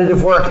like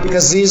repetitive work,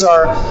 because these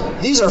are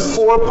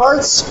 4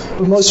 parts,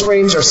 but most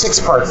frames are 6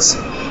 parts.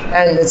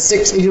 And it's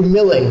 6, you're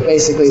milling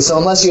basically. So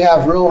unless you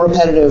have real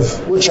repetitive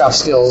woodshop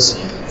skills,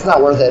 it's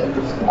not worth it.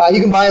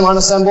 You can buy them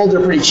unassembled,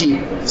 they're pretty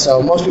cheap.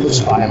 So most people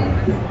just buy them.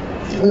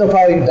 And they'll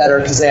probably be better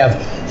because they have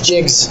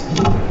jigs.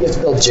 You have to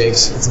build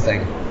jigs, it's a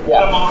thing.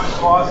 What amount of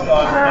cost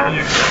on honey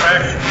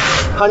extraction?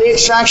 Honey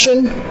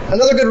extraction,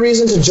 another good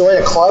reason to join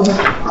a club,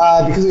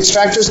 because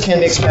extractors can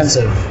be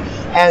expensive.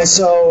 And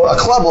so a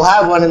club will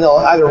have one, and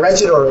they'll either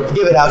rent it or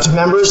give it out to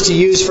members to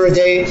use for a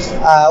day,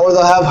 or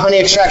they'll have honey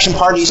extraction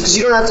parties, because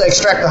you don't have to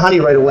extract the honey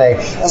right away.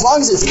 As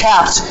long as it's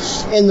capped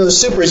in those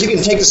supers, you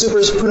can take the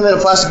supers, put them in a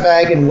plastic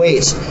bag, and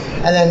wait.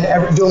 And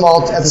then do them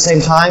all at the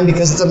same time,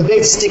 because it's a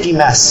big sticky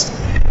mess.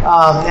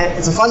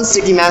 It's a fun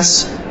sticky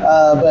mess,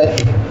 but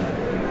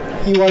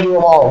you want to do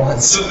them all at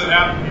once. Does it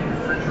have to be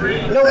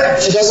refrigerated? No,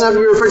 it doesn't have to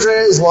be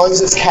refrigerated as long as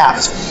it's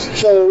capped.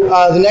 So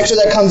the nectar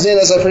that comes in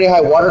has a pretty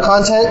high water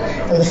content,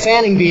 and the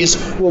fanning bees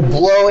will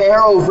blow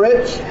air over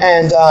it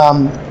and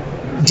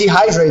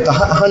dehydrate the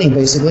honey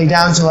basically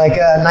down to like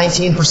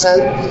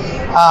 19%.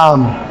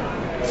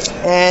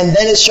 And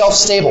then it's shelf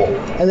stable.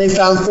 And they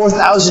found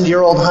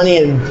 4,000-year-old honey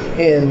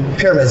in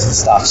pyramids and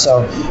stuff.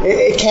 So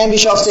it can be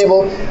shelf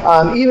stable.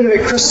 Even if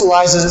it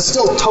crystallizes, it's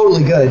still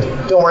totally good.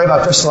 Don't worry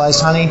about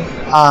crystallized honey.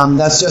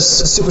 That's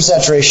just a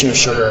supersaturation of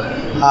sugar.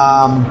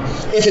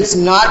 If it's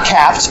not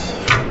capped,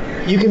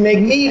 You can make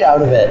mead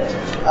out of it.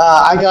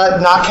 I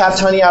got knot-capped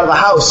honey out of a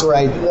house where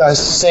I was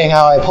saying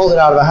how I pulled it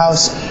out of a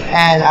house,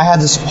 and I had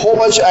this whole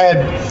bunch. I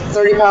had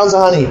 30 pounds of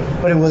honey,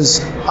 but it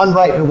was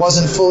unripe. It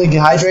wasn't fully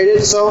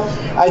dehydrated, so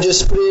I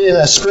just put it in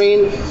a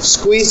screen,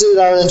 squeezed it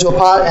out into a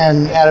pot,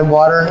 and added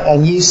water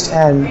and yeast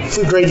and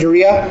food-grade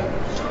urea,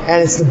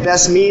 and it's the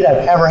best mead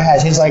I've ever had.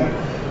 It tastes like,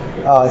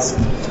 it's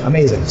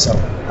amazing. So,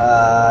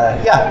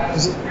 yeah.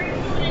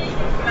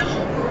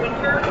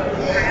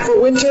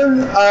 For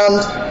winter,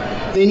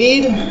 they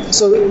need,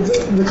 so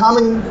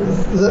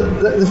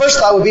the first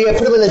thought would be, I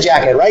put them in a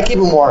jacket, right? Keep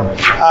them warm.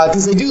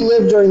 Because they do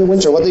live during the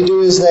winter. What they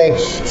do is they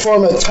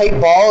form a tight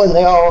ball and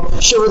they all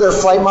shiver their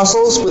flight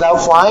muscles without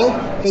flying,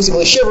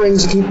 basically shivering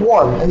to keep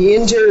warm. And the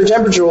interior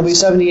temperature will be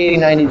 70, 80,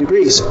 90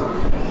 degrees.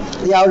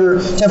 The outer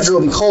temperature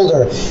will be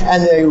colder,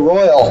 and they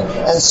roil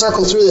and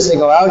circle through this. They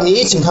go out and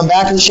eat and come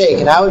back and shake,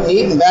 and out and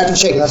eat and back and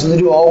shake. And that's what they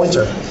do all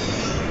winter.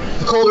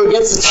 The colder it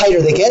gets, the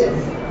tighter they get.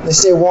 They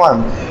stay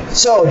warm.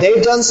 So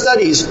they've done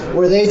studies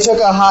where they took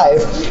a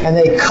hive and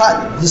they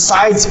cut the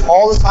sides,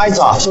 all the sides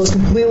off, so it's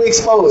completely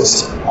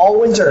exposed all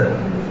winter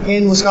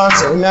in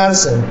Wisconsin, in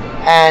Madison,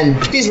 and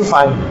bees were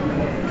fine.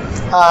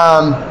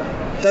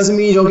 Doesn't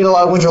mean you don't get a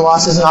lot of winter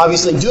losses, and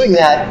obviously doing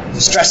that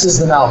stresses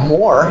them out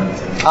more.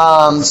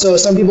 So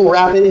some people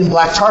wrap it in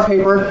black tar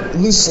paper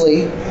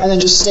loosely and then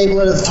just staple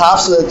it at the top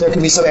so that there can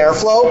be some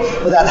airflow,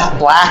 but that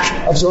black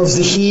absorbs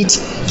the heat,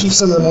 keeps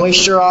some of the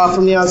moisture off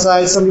from the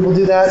outside. Some people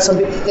do that.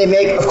 They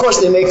make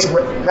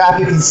wrap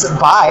you can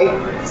buy.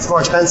 It's more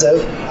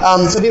expensive.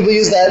 Some people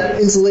use that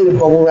insulated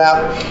bubble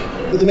wrap.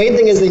 But the main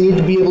thing is they need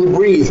to be able to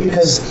breathe,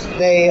 because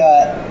they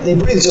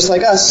breathe just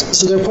like us.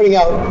 So they're putting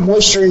out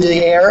moisture into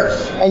the air,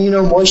 and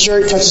moisture,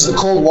 it touches the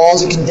cold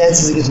walls, it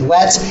condenses, it gets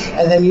wet,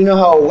 and then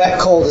how a wet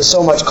cold is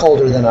so much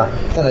colder than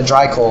a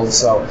dry cold.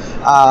 So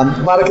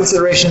a lot of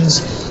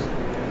considerations.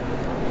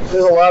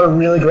 There's a lot of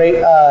really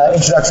great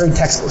introductory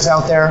textbooks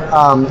out there.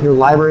 Your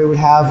library would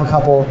have a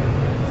couple.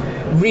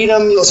 Read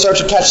them, you'll start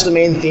to catch the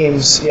main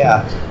themes.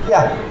 Yeah.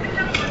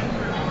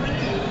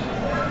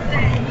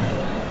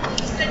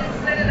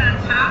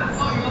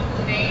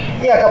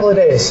 Yeah, a couple of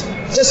days.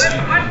 Just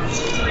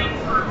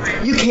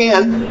you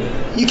can,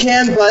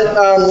 but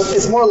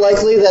it's more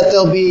likely that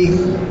they'll be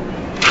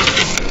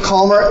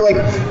calmer. Like,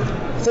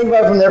 think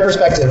about it from their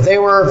perspective. They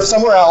were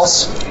somewhere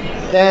else,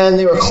 then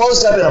they were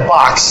closed up in a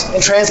box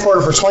and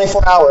transported for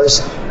 24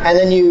 hours, and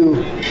then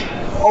you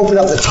open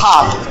up the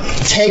top,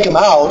 take them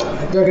out,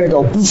 they're going to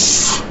go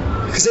poof,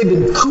 because they've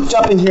been cooped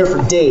up in here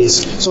for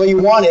days. So what you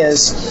want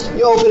is,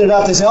 you open it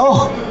up, they say,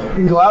 you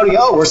can go out,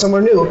 we're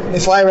somewhere new. They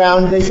fly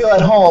around, they feel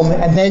at home,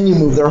 and then you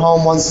move their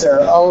home once they're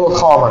a little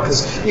calmer,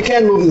 because you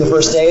can move them the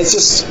first day. It's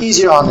just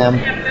easier on them.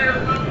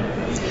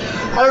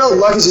 I don't know,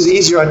 luck is just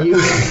easier on you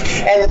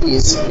and the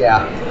bees.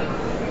 Yeah.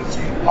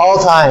 All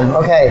time.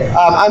 Okay.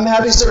 I'm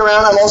happy to stick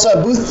around. I'm also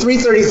at booth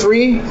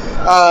 333,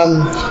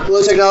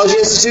 Low Technology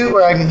Institute,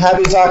 where I'm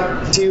happy to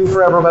talk to you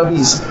forever about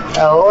bees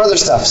or other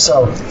stuff.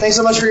 So thanks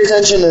so much for your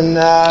attention and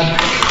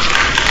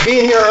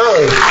being here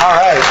early. All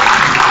right.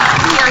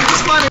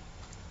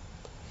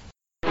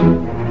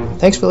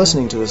 Thanks for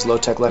listening to this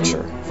low-tech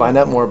lecture. Find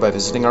out more by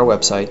visiting our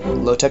website,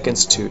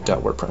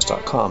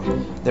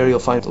 lowtechinstitute.wordpress.com. There you'll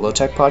find the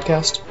Low-Tech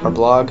podcast, our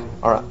blog,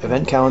 our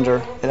event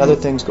calendar, and other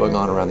things going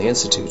on around the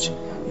Institute.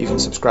 You can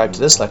subscribe to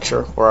this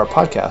lecture or our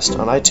podcast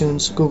on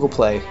iTunes, Google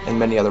Play, and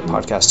many other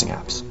podcasting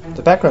apps.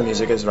 The background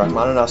music is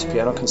Rachmaninoff's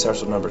Piano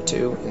Concerto No.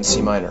 2 in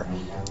C minor,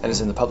 and is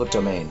in the public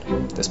domain.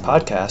 This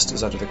podcast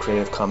is under the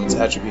Creative Commons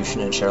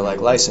Attribution and Share Alike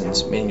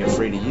license, meaning you're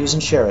free to use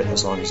and share it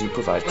as long as you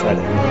provide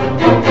credit.